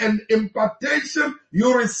apply and impartation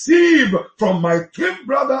you receive from my twin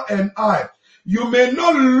brother and I, you may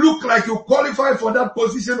not look like you qualify for that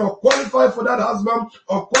position or qualify for that husband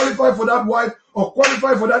or qualify for that wife or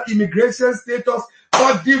qualify for that immigration status,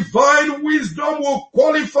 but divine wisdom will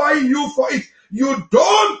qualify you for it. You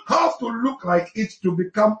don't have to look like it to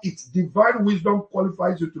become it. Divine wisdom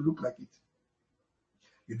qualifies you to look like it.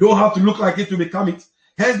 You don't have to look like it to become it.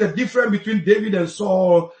 Hence the difference between David and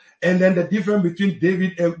Saul, and then the difference between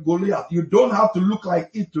David and Goliath. You don't have to look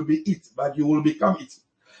like it to be it, but you will become it.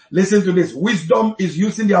 Listen to this. Wisdom is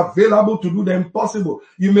using the available to do the impossible.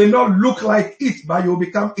 You may not look like it, but you will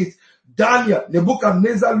become it. Daniel,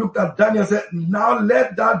 Nebuchadnezzar looked at Daniel and said, now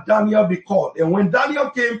let that Daniel be called. And when Daniel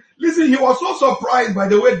came, listen, he was so surprised by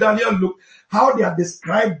the way Daniel looked, how they had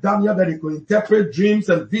described Daniel that he could interpret dreams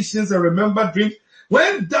and visions and remember dreams.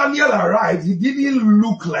 When Daniel arrived, he didn't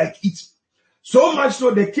look like it. So much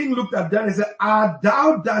so the king looked at Daniel and said, art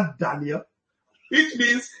thou that Daniel? Which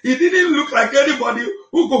means he didn't look like anybody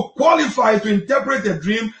who could qualify to interpret a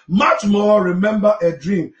dream, much more remember a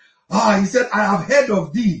dream. He said, I have heard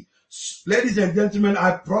of thee. Ladies and gentlemen,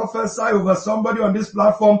 I prophesy over somebody on this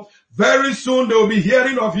platform. Very soon they will be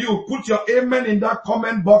hearing of you. Put your amen in that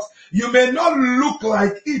comment box. You may not look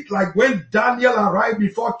like it, like when Daniel arrived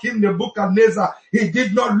before King Nebuchadnezzar. He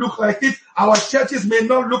did not look like it. Our churches may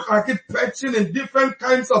not look like it, preaching in different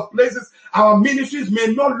kinds of places. Our ministries may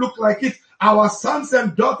not look like it. Our sons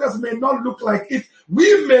and daughters may not look like it.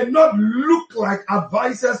 We may not look like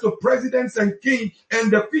advisors to presidents and king and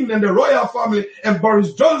the queen and the royal family and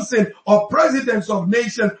Boris Johnson or presidents of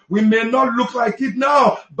nations. We may not look like it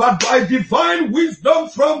now, but by divine wisdom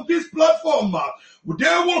from this platform,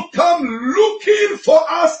 they will come looking for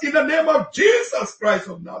us in the name of Jesus Christ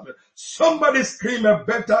of Nazareth. Somebody scream a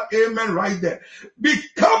better amen right there.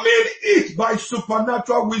 Becoming it by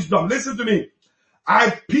supernatural wisdom. Listen to me.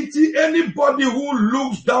 I pity anybody who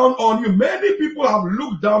looks down on you. Many people have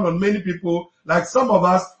looked down on many people, like some of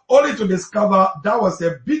us, only to discover that was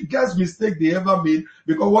the biggest mistake they ever made,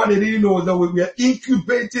 because what they didn't know was that we were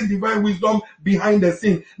incubating divine wisdom behind the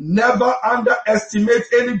scene. Never underestimate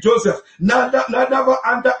any Joseph. Never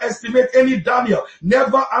underestimate any Daniel.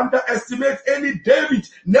 Never underestimate any David.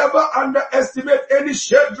 Never underestimate any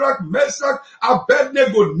Shadrach, Meshach,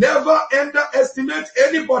 Abednego. Never underestimate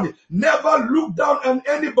anybody. Never look down on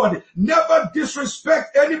anybody. Never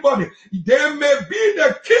disrespect anybody. They may be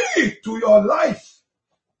the key to your life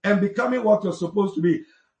and becoming what you're supposed to be.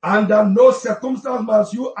 Under no circumstance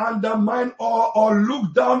must you undermine or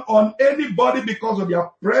look down on anybody because of their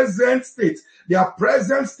present state. Their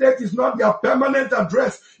present state is not their permanent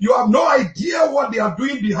address. You have no idea what they are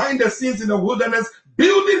doing behind the scenes in the wilderness,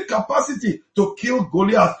 building capacity to kill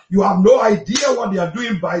Goliath. You have no idea what they are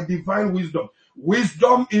doing by divine wisdom.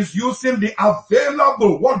 Wisdom is using the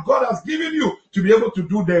available, what God has given you, to be able to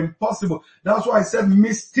do the impossible. That's why I said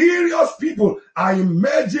mysterious people are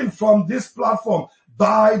emerging from this platform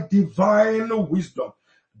by divine wisdom.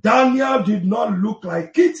 Daniel did not look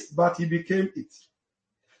like it, but he became it.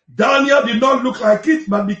 Daniel did not look like it,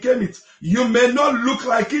 but became it. You may not look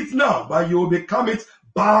like it now, but you will become it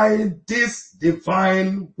by this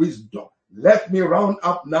divine wisdom. Let me round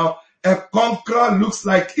up now. A conqueror looks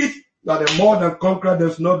like it, but a more than conqueror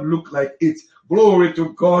does not look like it. Glory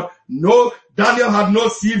to God. No, Daniel had no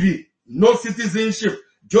CV, no citizenship.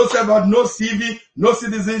 Joseph had no CV, no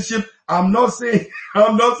citizenship. I'm not saying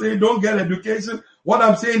don't get education. What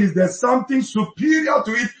I'm saying is there's something superior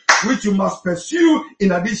to it which you must pursue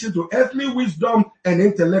in addition to earthly wisdom and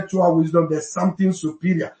intellectual wisdom. There's something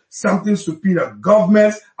superior, something superior.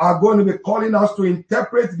 Governments are going to be calling us to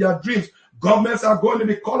interpret their dreams. Governments are going to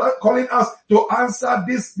be calling us to answer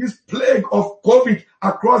this plague of COVID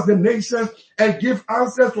across the nations and give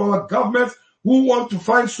answers to our governments who want to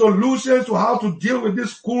find solutions to how to deal with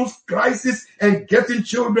this school crisis and getting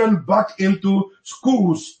children back into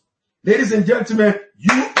schools. Ladies and gentlemen,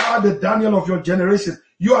 you are the Daniel of your generation.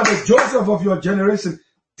 You are the Joseph of your generation.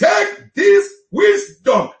 Take this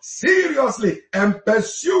wisdom seriously and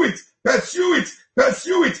pursue it, pursue it,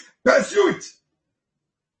 pursue it, pursue it.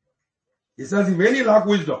 He says, if any lack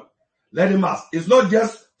wisdom, let him ask. It's not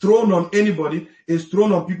just thrown on anybody, it's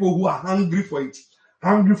thrown on people who are hungry for it.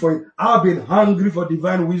 Hungry for it. I've been hungry for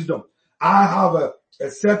divine wisdom. I have a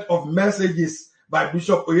set of messages by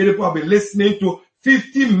Bishop Oyedepo. I've been listening to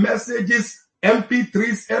 50 messages,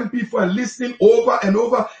 MP3s, MP4, listening over and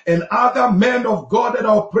over, and other men of God that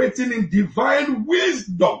are operating in divine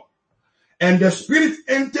wisdom. And the Spirit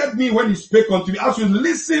entered me when he spake unto me. As you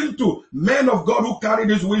listen to men of God who carry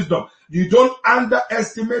this wisdom, you don't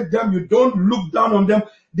underestimate them. You don't look down on them.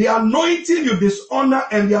 The anointing you dishonor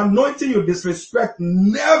and the anointing you disrespect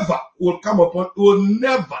never will come upon, will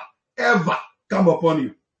never, ever come upon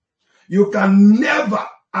you. You can never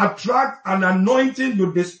attract an anointing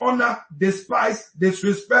you dishonor, despise,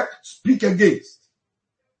 disrespect, speak against.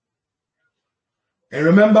 And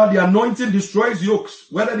remember, the anointing destroys yokes,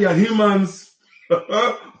 whether they are humans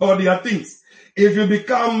or they are things. If you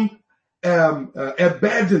become a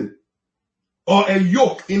burden or a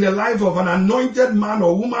yoke in the life of an anointed man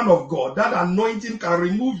or woman of God, that anointing can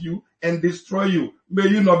remove you and destroy you. May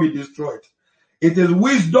you not be destroyed. It is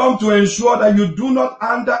wisdom to ensure that you do not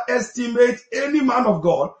underestimate any man of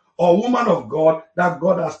God or woman of God that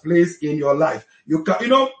God has placed in your life.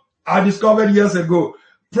 I discovered years ago,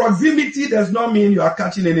 proximity does not mean you are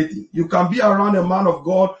catching anything. You can be around a man of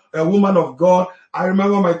God, a woman of God. I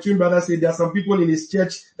remember my twin brother said there are some people in his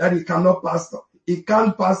church that he cannot pastor. He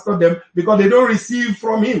can't pastor them because they don't receive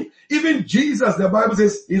from him. Even Jesus, the Bible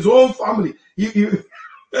says, his own family. He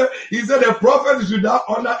said the prophet should have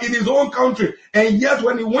honor in his own country. And yet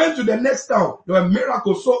when he went to the next town, there were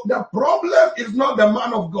miracles. So the problem is not the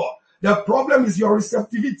man of God. The problem is your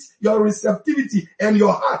receptivity and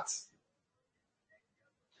your heart.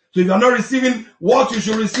 So if you're not receiving what you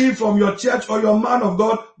should receive from your church or your man of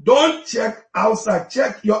God, don't check outside.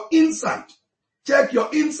 Check your inside. Check your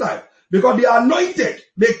inside. Because they are anointed.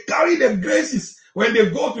 They carry the graces. When they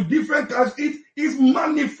go to different countries, it is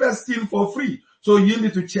manifesting for free. So you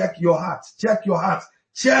need to check your heart. Check your heart.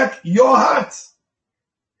 Check your heart.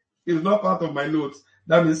 It's not part of my notes.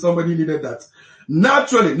 That means somebody needed that.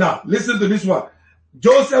 Naturally, now listen to this one.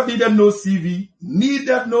 Joseph needed no CV,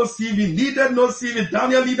 needed no CV.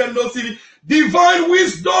 Daniel needed no CV. Divine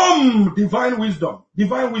wisdom.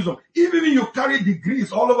 Even if you carry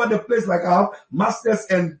degrees all over the place, like I have masters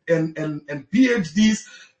and PhDs,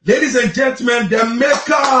 ladies and gentlemen, the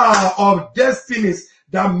maker of destinies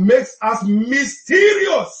that makes us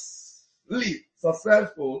mysteriously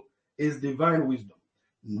successful is divine wisdom.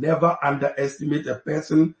 Never underestimate a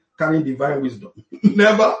person carrying divine wisdom.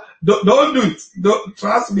 Never. Don't do it.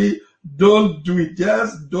 Trust me. Don't do it.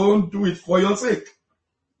 Just don't do it for your sake.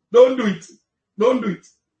 Don't do it. Don't do it.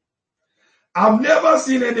 I've never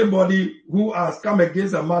seen anybody who has come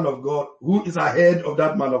against a man of God who is ahead of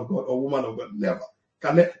that man of God or woman of God. Never.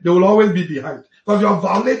 They will always be behind. Because you have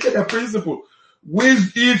violated a principle.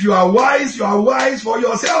 If you are wise for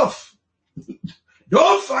yourself.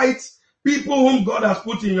 Don't fight people whom God has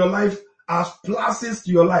put in your life as pluses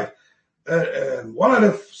to your life. One of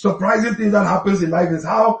the surprising things that happens in life is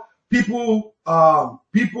how people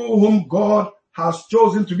whom God has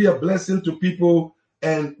chosen to be a blessing to people,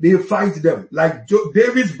 and they fight them. Like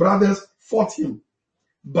David's brothers fought him,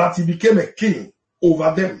 but he became a king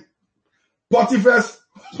over them.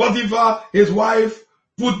 Potiphar, his wife,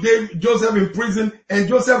 put Joseph in prison, and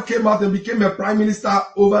Joseph came out and became a prime minister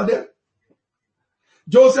over them.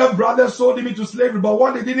 Joseph's brothers sold him into slavery, but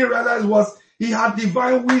what they didn't realize was he had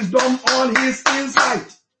divine wisdom on his inside.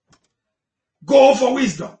 Go for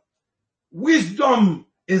wisdom. Wisdom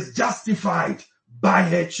is justified by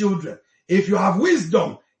her children. If you have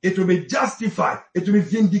wisdom, it will be justified. It will be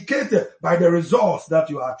vindicated by the results that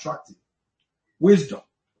you are attracting. Wisdom.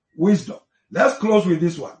 Let's close with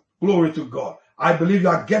this one. Glory to God. I believe you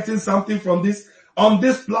are getting something from this. On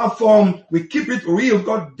this platform, we keep it real.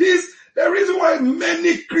 God, the reason why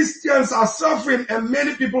many Christians are suffering and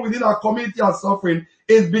many people within our community are suffering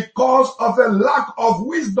is because of a lack of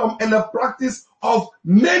wisdom and a practice of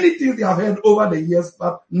many things they have heard over the years,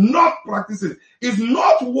 but not practicing. It's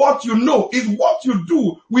not what you know, it's what you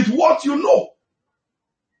do with what you know.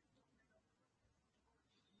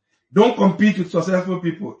 Don't compete with successful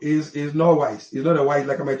people. It's not wise. It's not a wise,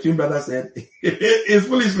 like my twin brother said. It's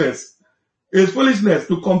foolishness. It's foolishness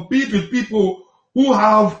to compete with people who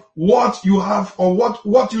have what you have or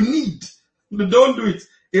what you need. Don't do it.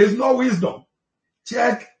 It's not wisdom.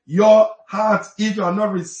 Check your heart if you are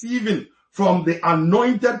not receiving from the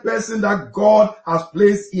anointed person that God has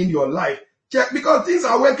placed in your life. Check, because things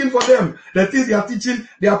are working for them. The things they are teaching,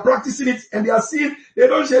 they are practicing it, and they are seeing, they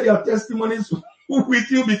don't share their testimonies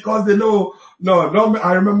with you because they know. No.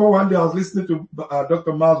 I remember one day I was listening to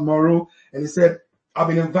Dr. Miles Monroe, and he said, I've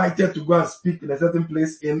been invited to go and speak in a certain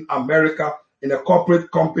place in America, in a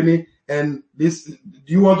corporate company, and this, do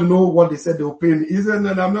you want to know what they said they will pay me? He said,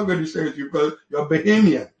 no, I'm not going to share with you because you're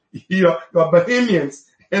Bahamian. You're Bahamians.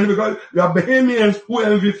 And because you are Bahamians who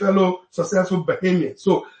envy fellow successful Bahamians.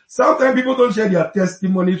 So sometimes people don't share their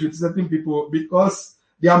testimonies with certain people because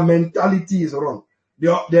their mentality is wrong.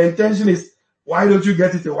 Their intention is, why don't you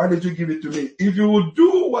get it and why don't you give it to me? If you will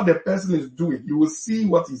do what the person is doing, you will see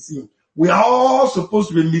what he's seeing. We are all supposed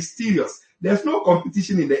to be mysterious. There's no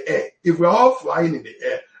competition in the air. If we're all flying in the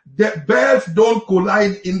air, the birds don't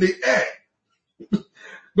collide in the air.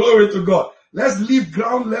 Glory to God. Let's leave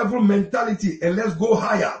ground level mentality and let's go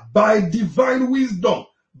higher by divine wisdom.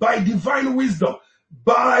 By divine wisdom.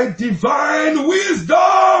 By divine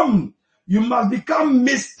wisdom. You must become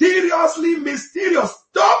mysteriously mysterious.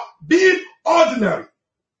 Stop being ordinary.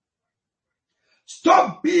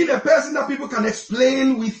 Stop being a person that people can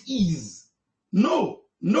explain with ease. No.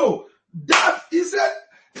 That is it.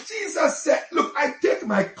 Jesus said, look, I take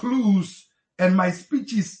my clues and my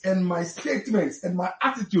speeches and my statements and my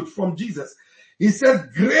attitude from Jesus. He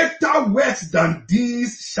said, greater works than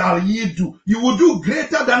these shall ye do. You will do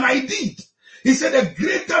greater than I did. He said, a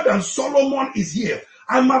greater than Solomon is here.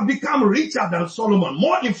 I must become richer than Solomon,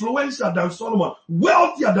 more influential than Solomon,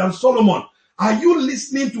 wealthier than Solomon. Are you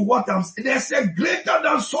listening to what I'm saying? There's a greater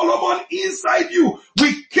than Solomon inside you.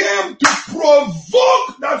 We came to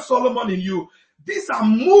provoke that Solomon in you. These are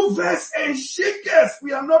movers and shakers.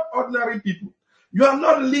 We are not ordinary people. You are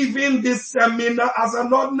not living this seminar as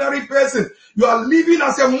an ordinary person. You are living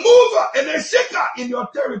as a mover and a shaker in your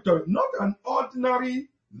territory, not an ordinary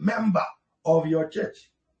member of your church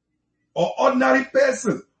or ordinary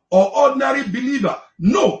person or ordinary believer.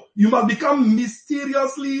 No, you must become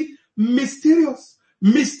mysteriously mysterious.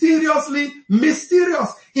 Mysteriously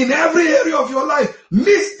mysterious in every area of your life.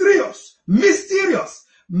 Mysterious.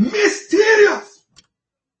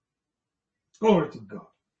 Glory to God.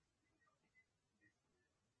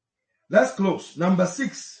 Let's close. Number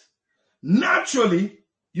 6. Naturally,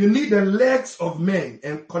 you need the legs of men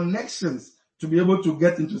and connections to be able to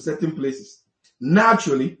get into certain places.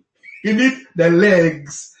 Naturally, you need the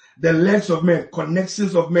legs of men,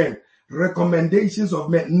 connections of men, recommendations of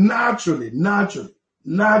men. Naturally.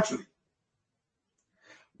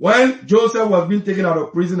 When Joseph was being taken out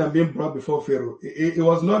of prison and being brought before Pharaoh, it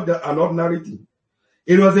was not an ordinary thing.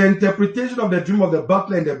 It was the interpretation of the dream of the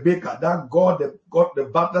butler and the baker that God got the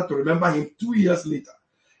butler to remember him 2 years later.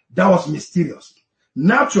 That was mysterious.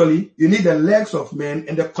 Naturally, you need the legs of men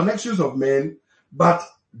and the connections of men, but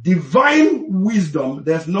divine wisdom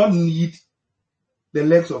does not need the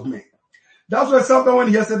legs of men. That's why sometimes when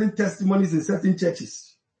you hear certain testimonies in certain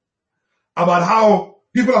churches about how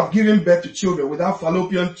people have given birth to children without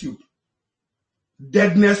fallopian tube,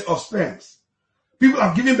 deadness of sperms. People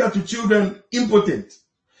have given birth to children impotent.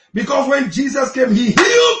 Because when Jesus came, he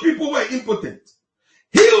healed people who were impotent.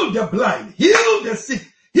 Healed the blind, healed the sick,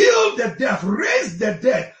 healed the deaf, raised the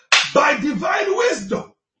dead by divine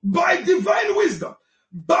wisdom. By divine wisdom.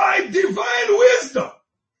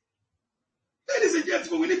 Ladies and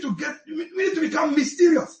gentlemen, we need to become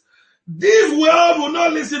mysterious. This world will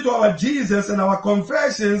not listen to our Jesus and our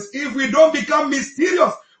confessions if we don't become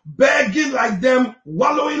mysterious, begging like them,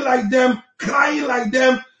 wallowing like them, crying like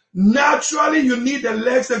them. Naturally, you need the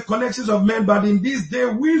legs and connections of men, but in this day,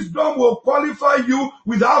 wisdom will qualify you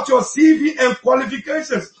without your CV and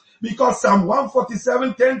qualifications. Because Psalm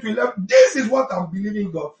 147, 10 to 11, this is what I'm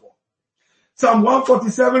believing God for. Psalm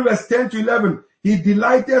 147, verse 10 to 11, He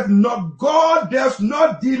delighteth not. God does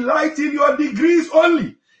not delight in your degrees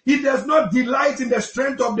only. He does not delight in the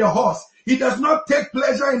strength of the horse. He does not take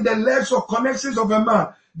pleasure in the legs or connections of a man.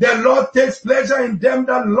 The Lord takes pleasure in them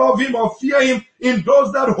that love him or fear him, in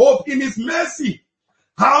those that hope in his mercy.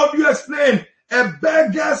 How do you explain? A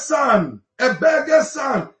beggar's son,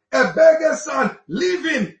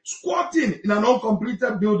 living, squatting in an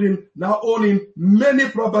uncompleted building, now owning many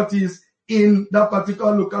properties in that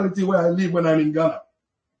particular locality where I live when I'm in Ghana.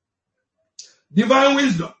 Divine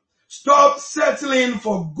wisdom. Stop settling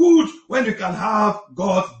for good when you can have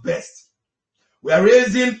God's best. We are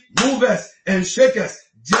raising movers and shakers,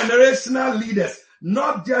 generational leaders,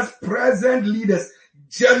 not just present leaders,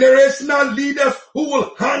 generational leaders who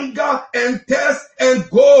will hunger and thirst and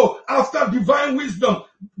go after divine wisdom.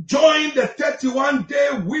 Join the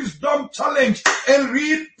 31-day wisdom challenge and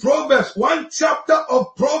read Proverbs, one chapter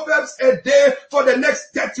of Proverbs a day for the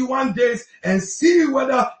next 31 days and see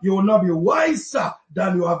whether you will not be wiser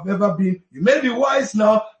than you have ever been. You may be wise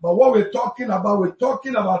now, but what we're talking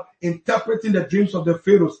about interpreting the dreams of the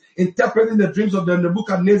Pharaohs, interpreting the dreams of the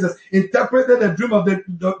Nebuchadnezzars, interpreting the dream of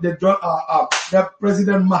the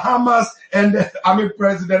President Mahamas and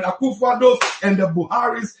President Akufo-Addo and the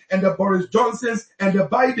Buharis and the Boris Johnsons and the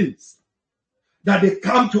Bidens, that they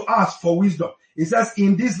come to us for wisdom. It says,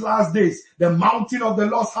 in these last days, the mountain of the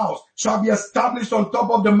Lord's house shall be established on top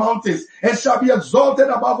of the mountains and shall be exalted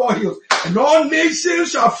above all hills. And all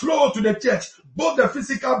nations shall flow to the church, both the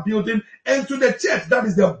physical building and to the church. That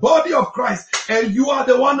is the body of Christ. And you are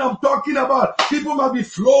the one I'm talking about. People must be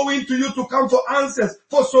flowing to you to come for answers,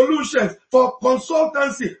 for solutions, for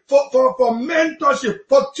consultancy, for mentorship,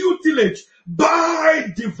 for tutelage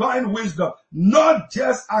by divine wisdom, not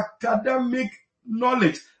just academic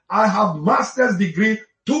knowledge. I have master's degree,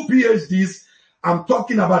 2 PhDs. I'm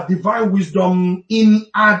talking about divine wisdom in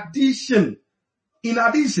addition.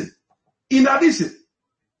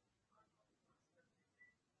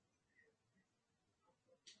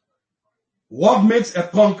 What makes a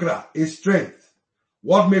conqueror is strength.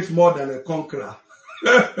 What makes more than a conqueror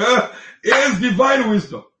is divine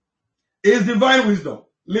wisdom.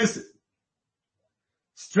 Listen.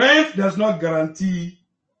 Strength does not guarantee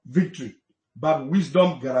victory, but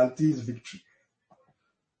wisdom guarantees victory.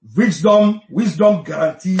 Wisdom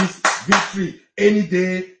guarantees victory any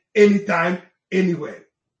day, anytime, anywhere.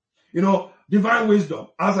 You know, divine wisdom,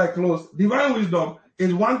 as I close, divine wisdom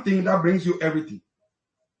is one thing that brings you everything.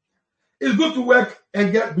 It's good to work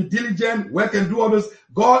and be diligent, work and do all this.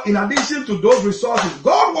 God, in addition to those resources,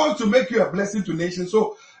 God wants to make you a blessing to nations.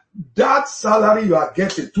 So that salary you are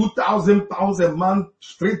getting, £2,000 a month,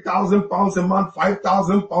 £3,000 a month,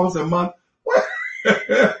 £5,000 a month,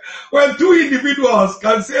 when 2 individuals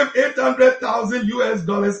can save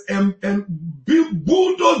 $800,000 and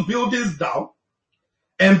build those buildings down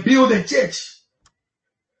and build a church.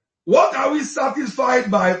 What are we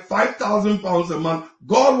satisfied by £5,000 a month?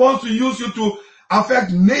 God wants to use you to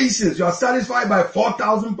affect nations. You are satisfied by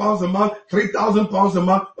 £4,000 a month, £3,000 a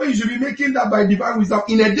month. Well, you should be making that by divine wisdom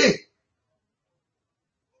in a day.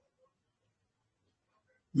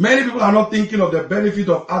 Many people are not thinking of the benefit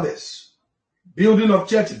of others. Building of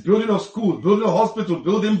churches, building of schools, building of hospitals,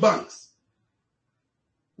 building banks.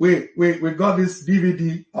 We got this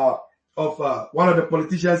DVD of one of the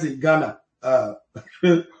politicians in Ghana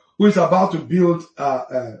who is about to build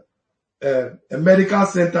a medical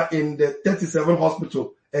center in the 37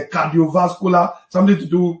 hospital, a cardiovascular, something to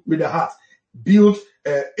do with the heart. Build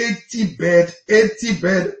a 80-bed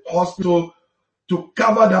hospital to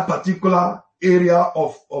cover that particular area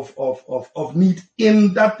of need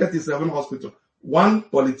in that 37 hospital. One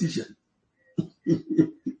politician.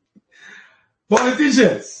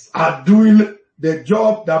 Politicians are doing the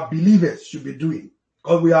job that believers should be doing,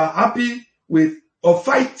 because we are happy with or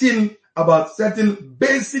fighting about certain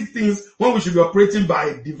basic things when we should be operating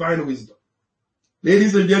by divine wisdom.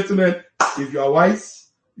 Ladies and gentlemen, if you are wise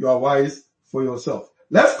for yourself.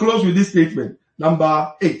 Let's close with this statement.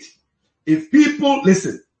 Number 8. If people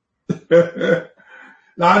listen,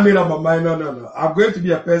 now I made up my mind. No. I'm going to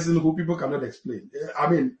be a person who people cannot explain. I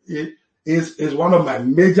mean, it is one of my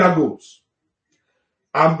major goals.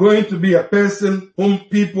 I'm going to be a person whom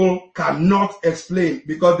people cannot explain,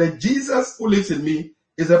 because the Jesus who lives in me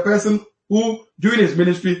is a person who, during his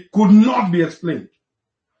ministry, could not be explained.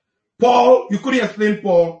 Paul, you couldn't explain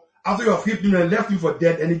Paul after you have hit him and left him for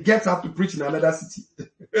dead, and he gets up to preach in another city.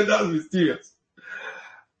 That's mysterious.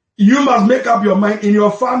 You must make up your mind. In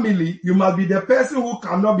your family, you must be the person who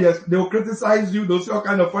cannot be, they will criticize you, they'll say all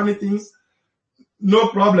kind of funny things. No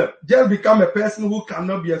problem. Just become a person who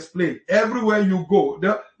cannot be explained. Everywhere you go.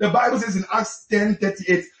 The Bible says in Acts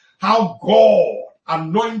 10:38, how God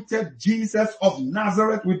anointed Jesus of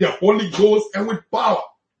Nazareth with the Holy Ghost and with power,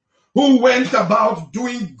 who went about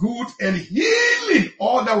doing good and healing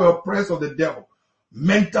all that were oppressed of the devil.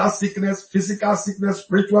 Mental sickness, physical sickness,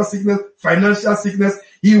 spiritual sickness, financial sickness.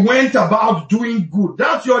 He went about doing good.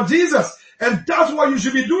 That's your Jesus. And that's what you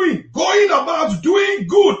should be doing. Going about doing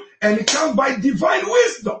good. And it comes by divine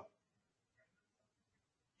wisdom.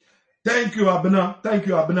 Thank you,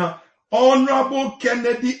 Abner. Honorable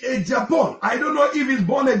Kennedy Ejapon. I don't know if he's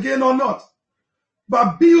born again or not.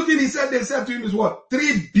 But building, they said to him is what?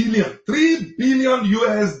 $3 billion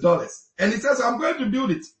US. And he says, I'm going to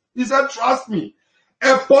build it. He said, trust me.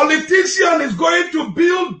 A politician is going to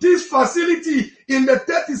build this facility in the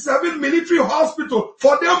 37 military hospital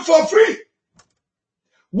for them for free.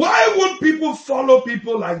 Why would people follow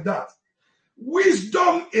people like that?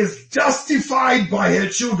 Wisdom is justified by her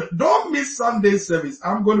children. Don't miss Sunday service.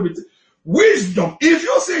 I'm going to be... Wisdom. If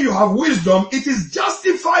you say you have wisdom, it is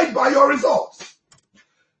justified by your results.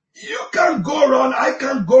 You can't go around, I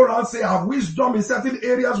can't go around say I have wisdom in certain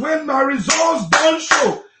areas when my results don't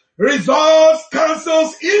show. Results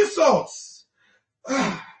cancels insults.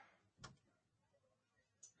 That's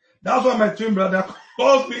why my twin brother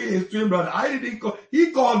calls me his twin brother. I didn't call,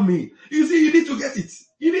 he called me. You see, you need to get it.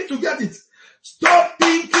 You need to get it. Stop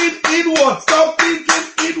thinking inward. Stop thinking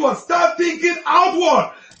inward. Start thinking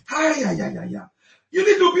outward. You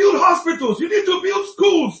need to build hospitals. You need to build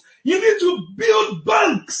schools. You need to build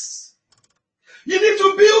banks. You need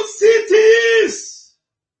to build cities.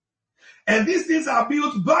 And these things are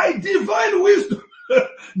built by divine wisdom,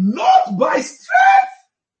 not by strength.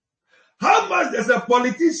 How much does a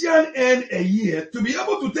politician earn a year to be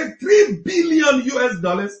able to take $3 billion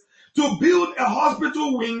to build a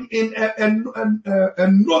hospital wing in a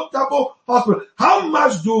notable hospital? How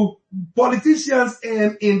much do politicians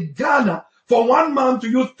earn in Ghana for 1 man to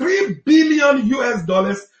use $3 billion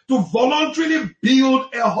to voluntarily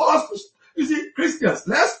build a hospital? You see, Christians,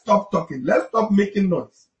 let's stop talking. Let's stop making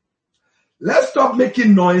noise. Let's stop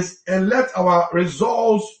making noise and let our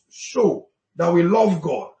results show that we love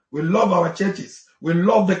God. We love our churches. We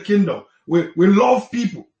love the kingdom. We love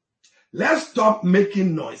people. Let's stop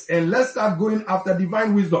making noise and let's start going after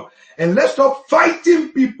divine wisdom. And let's stop fighting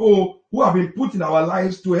people who have been put in our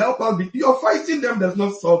lives to help us. You're fighting them does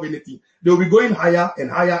not solve anything. They'll be going higher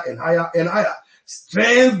and higher and higher and higher.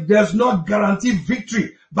 Strength does not guarantee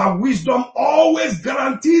victory, but wisdom always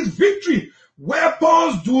guarantees victory.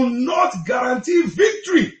 Weapons do not guarantee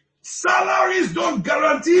victory. Salaries don't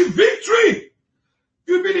guarantee victory.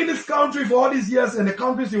 You've been in this country for all these years and the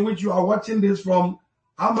countries in which you are watching this from,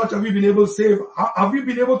 how much have you been able to save? Have you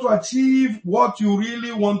been able to achieve what you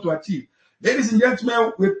really want to achieve? Ladies and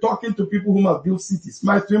gentlemen, we're talking to people who must build cities.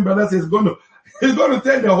 My twin brother says he's going to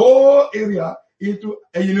turn the whole area into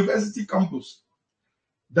a university campus.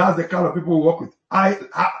 That's the kind of people we work with.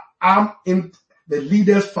 I'm in the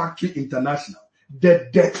Leaders Factory International, the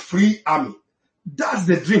debt-free army. That's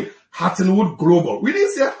the dream. Hartonwood Global. We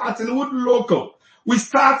didn't say Hartonwood Local. We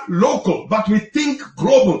start local, but we think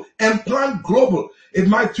global and plan global. If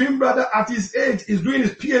my twin brother at his age is doing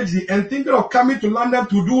his PhD and thinking of coming to London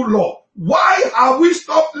to do law, why have we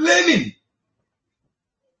stopped learning?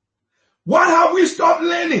 Why have we stopped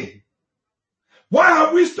learning? Why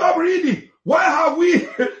have we stopped reading? Why have we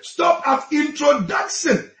stopped at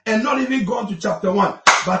introduction and not even gone to chapter 1?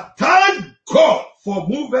 But thank God for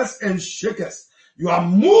movers and shakers. You are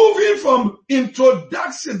moving from the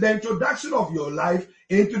introduction of your life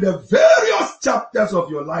into the various chapters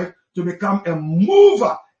of your life to become a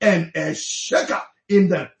mover and a shaker in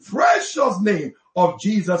the precious name of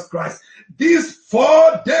Jesus Christ. These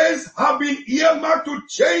 4 days have been earmarked to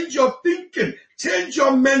change your thinking, change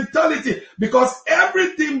your mentality, because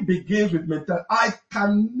everything begins with mentality. I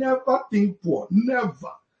can never think poor,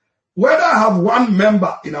 never. Whether I have one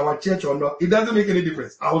member in our church or not, it doesn't make any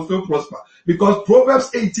difference. I will still prosper. Because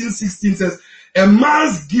Proverbs 18:16 says, a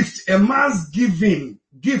man's giving,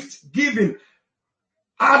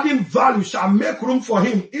 adding value shall make room for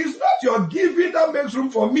him. It's not your giving that makes room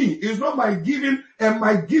for me. It's not my giving and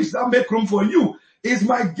my gifts that make room for you. It's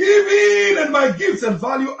my giving and my gifts and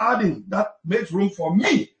value adding that makes room for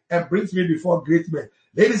me and brings me before great men.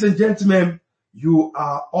 Ladies and gentlemen, you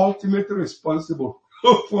are ultimately responsible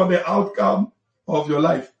for the outcome of your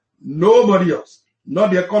life. Nobody else. Not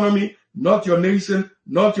the economy, not your nation,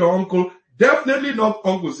 not your uncle, definitely not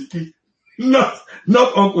Uncle Siki. Not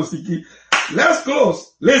Uncle Siki. Let's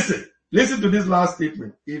close. Listen to this last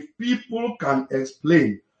statement. If people can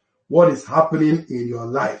explain what is happening in your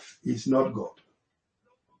life, it's not God.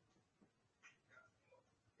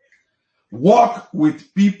 Walk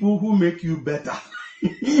with people who make you better,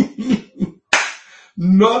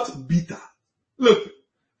 not bitter. Look,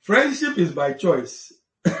 friendship is by choice.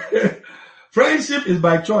 Friendship is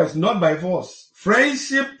by choice, not by force.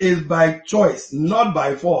 Friendship is by choice, not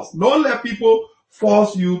by force. Don't let people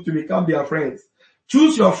force you to become their friends.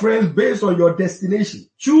 Choose your friends based on your destination.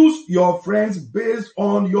 Choose your friends based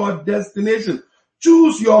on your destination.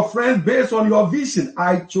 Choose your friends based on your vision.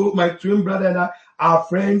 I chose my twin brother and I are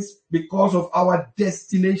friends because of our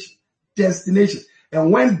destination.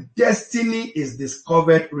 And when destiny is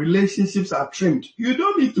discovered, relationships are trimmed. You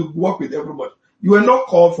don't need to work with everybody. You are not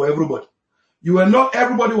called for everybody.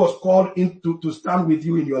 Everybody was called to stand with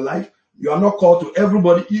you in your life. You are not called to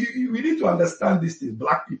everybody. We need to understand this thing,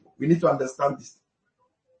 black people. We need to understand this.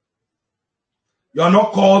 You are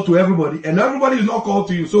not called to everybody, and everybody is not called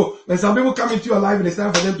to you. So when some people come into your life and it's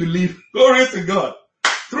time for them to leave, glory to God.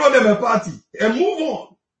 Throw them a party and move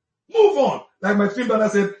on. Move on. Like my twin brother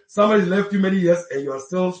said, somebody left you many years and you are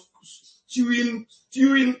still stewing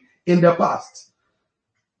in the past.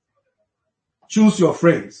 Choose your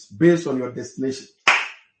friends based on your destination.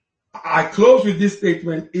 I close with this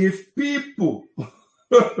statement. If people,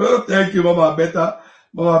 thank you, Mama Beta.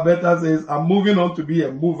 Mama Beta says, I'm moving on to be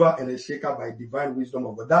a mover and a shaker by divine wisdom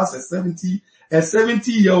of God. That's a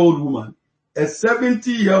 70-year-old woman, a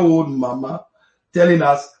 70-year-old mama telling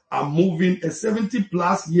us, I'm moving, a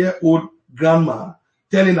 70-plus-year-old grandma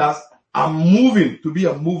telling us, I'm moving to be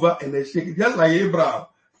a mover and a shaker. Just like Abraham.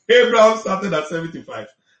 Abraham started at 75.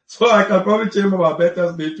 So I can probably change Mama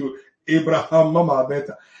Beta's name to Abraham Mama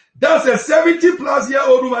Beta. That's a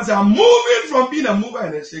 70-plus-year-old woman saying, I'm moving from being a mover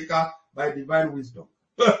and a shaker by divine wisdom.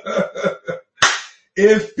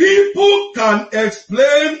 If people can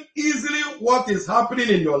explain easily what is happening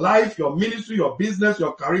in your life, your ministry, your business,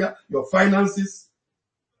 your career, your finances,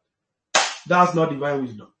 that's not divine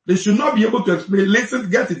wisdom. They should not be able to explain. Listen,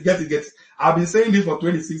 get it. I've been saying this for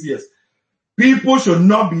 26 years. People should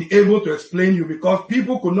not be able to explain you because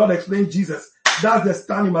people could not explain Jesus. That's the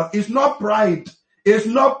standing mark. It's not pride. It's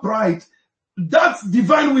not pride. That's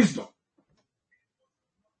divine wisdom.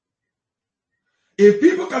 If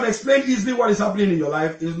people can explain easily what is happening in your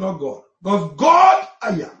life, it's not God. Because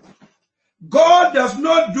God does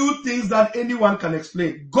not do things that anyone can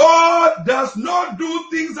explain. God does not do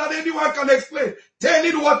things that anyone can explain.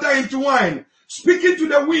 Turning water into wine, speaking to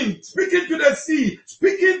the wind, speaking to the sea,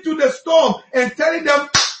 speaking to the storm, and telling them,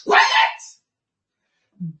 quiet!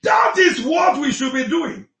 That is what we should be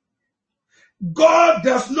doing. God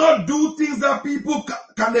does not do things that people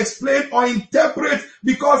can explain or interpret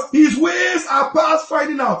because his ways are past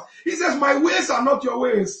finding out. He says, my ways are not your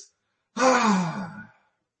ways.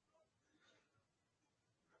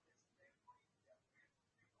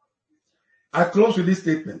 I close with this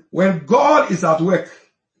statement. When God is at work,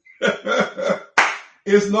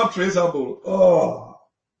 it's not traceable. Oh.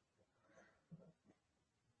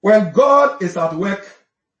 When God is at work,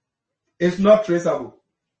 it's not traceable.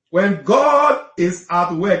 When God is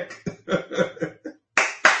at work,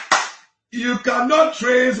 you cannot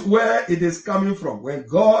trace where it is coming from. When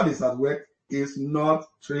God is at work, it's not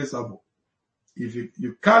traceable. If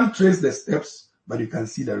you can't trace the steps, but you can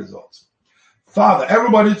see the results. Father,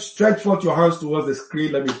 everybody stretch forth your hands towards the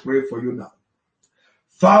screen. Let me pray for you now.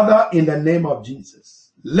 Father, in the name of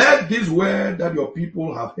Jesus, let this word that your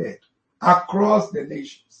people have heard across the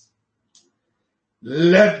nations,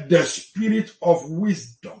 let the spirit of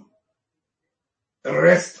wisdom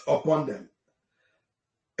rest upon them.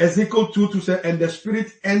 Ezekiel 2:2 said, and the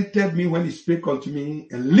spirit entered me when he spake unto me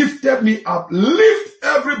and lifted me up. Lift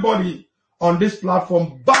everybody on this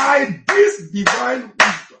platform by this divine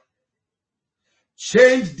wisdom.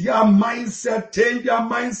 Change their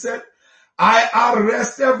mindset. I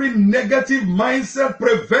arrest every negative mindset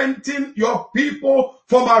preventing your people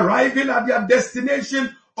from arriving at their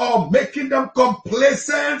destination or making them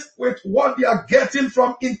complacent with what they are getting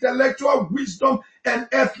from intellectual wisdom and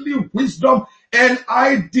earthly wisdom. And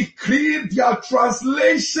I decree their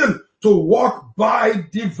translation to walk by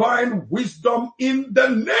divine wisdom in the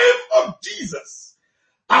name of Jesus.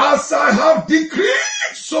 As I have decreed,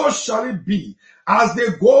 so shall it be. As they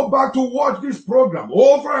go back to watch this program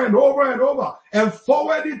over and over and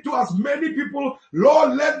forward it to as many people,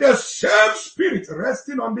 Lord, let the same spirit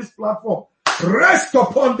resting on this platform rest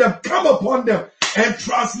upon them, come upon them, and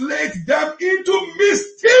translate them into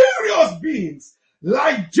mysterious beings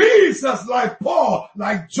like Jesus, like Paul,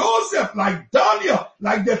 like Joseph, like Daniel,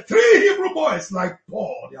 like the 3 Hebrew boys, like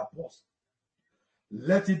Paul the apostle.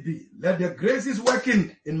 Let it be. Let the graces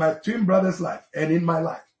working in my twin brother's life and in my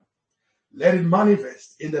life. Let it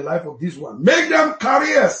manifest in the life of this one. Make them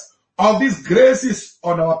carriers of these graces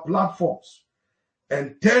on our platforms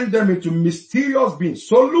and turn them into mysterious beings,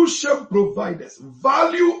 solution providers,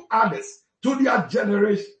 value adders to their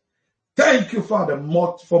generation. Thank you, Father,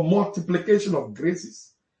 for multiplication of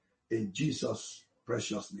graces in Jesus'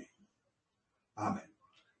 precious name. Amen.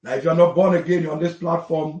 Now, if you're not born again, you're on this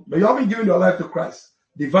platform, but you haven't given your life to Christ.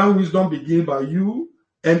 Divine wisdom begins by you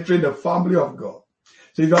entering the family of God.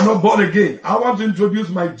 So if you're not born again, I want to introduce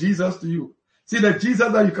my Jesus to you. See, the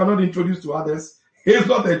Jesus that you cannot introduce to others is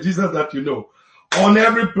not the Jesus that you know. On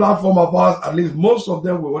every platform of ours, at least most of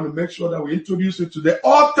them, we want to make sure that we introduce you to the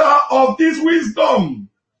author of this wisdom.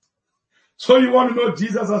 So you want to know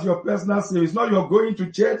Jesus as your personal Savior. It's not your going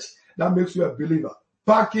to church that makes you a believer.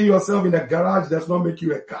 Parking yourself in a garage does not make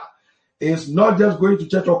you a car. It's not just going to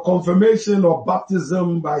church or confirmation or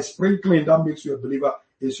baptism by sprinkling that makes you a believer.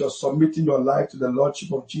 It's your submitting your life to the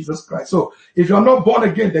Lordship of Jesus Christ. So if you're not born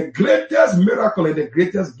again, the greatest miracle and the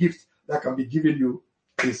greatest gift that can be given you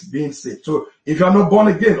is being saved. So if you're not born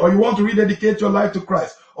again, or you want to rededicate your life to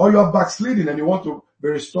Christ, or you're backsliding and you want to be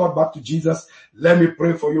restored back to Jesus, let me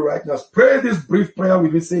pray for you right now. Pray this brief prayer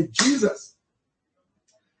with me. Say, Jesus,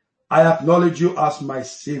 I acknowledge you as my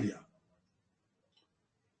Savior.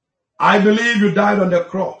 I believe you died on the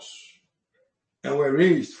cross and were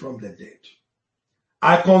raised from the dead.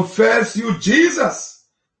 I confess you, Jesus,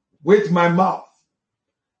 with my mouth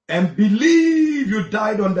and believe you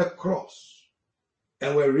died on the cross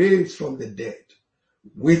and were raised from the dead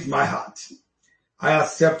with my heart. I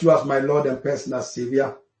accept you as my Lord and personal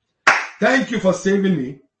Savior. Thank you for saving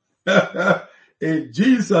me. In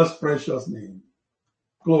Jesus' precious name.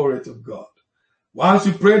 Glory to God. Once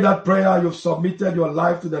you pray that prayer, you've submitted your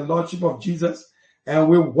life to the Lordship of Jesus, and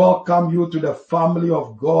we welcome you to the family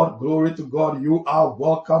of God. Glory to God. You are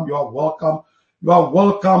welcome. You are welcome. You are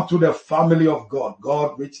welcome to the family of God.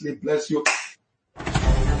 God richly bless you.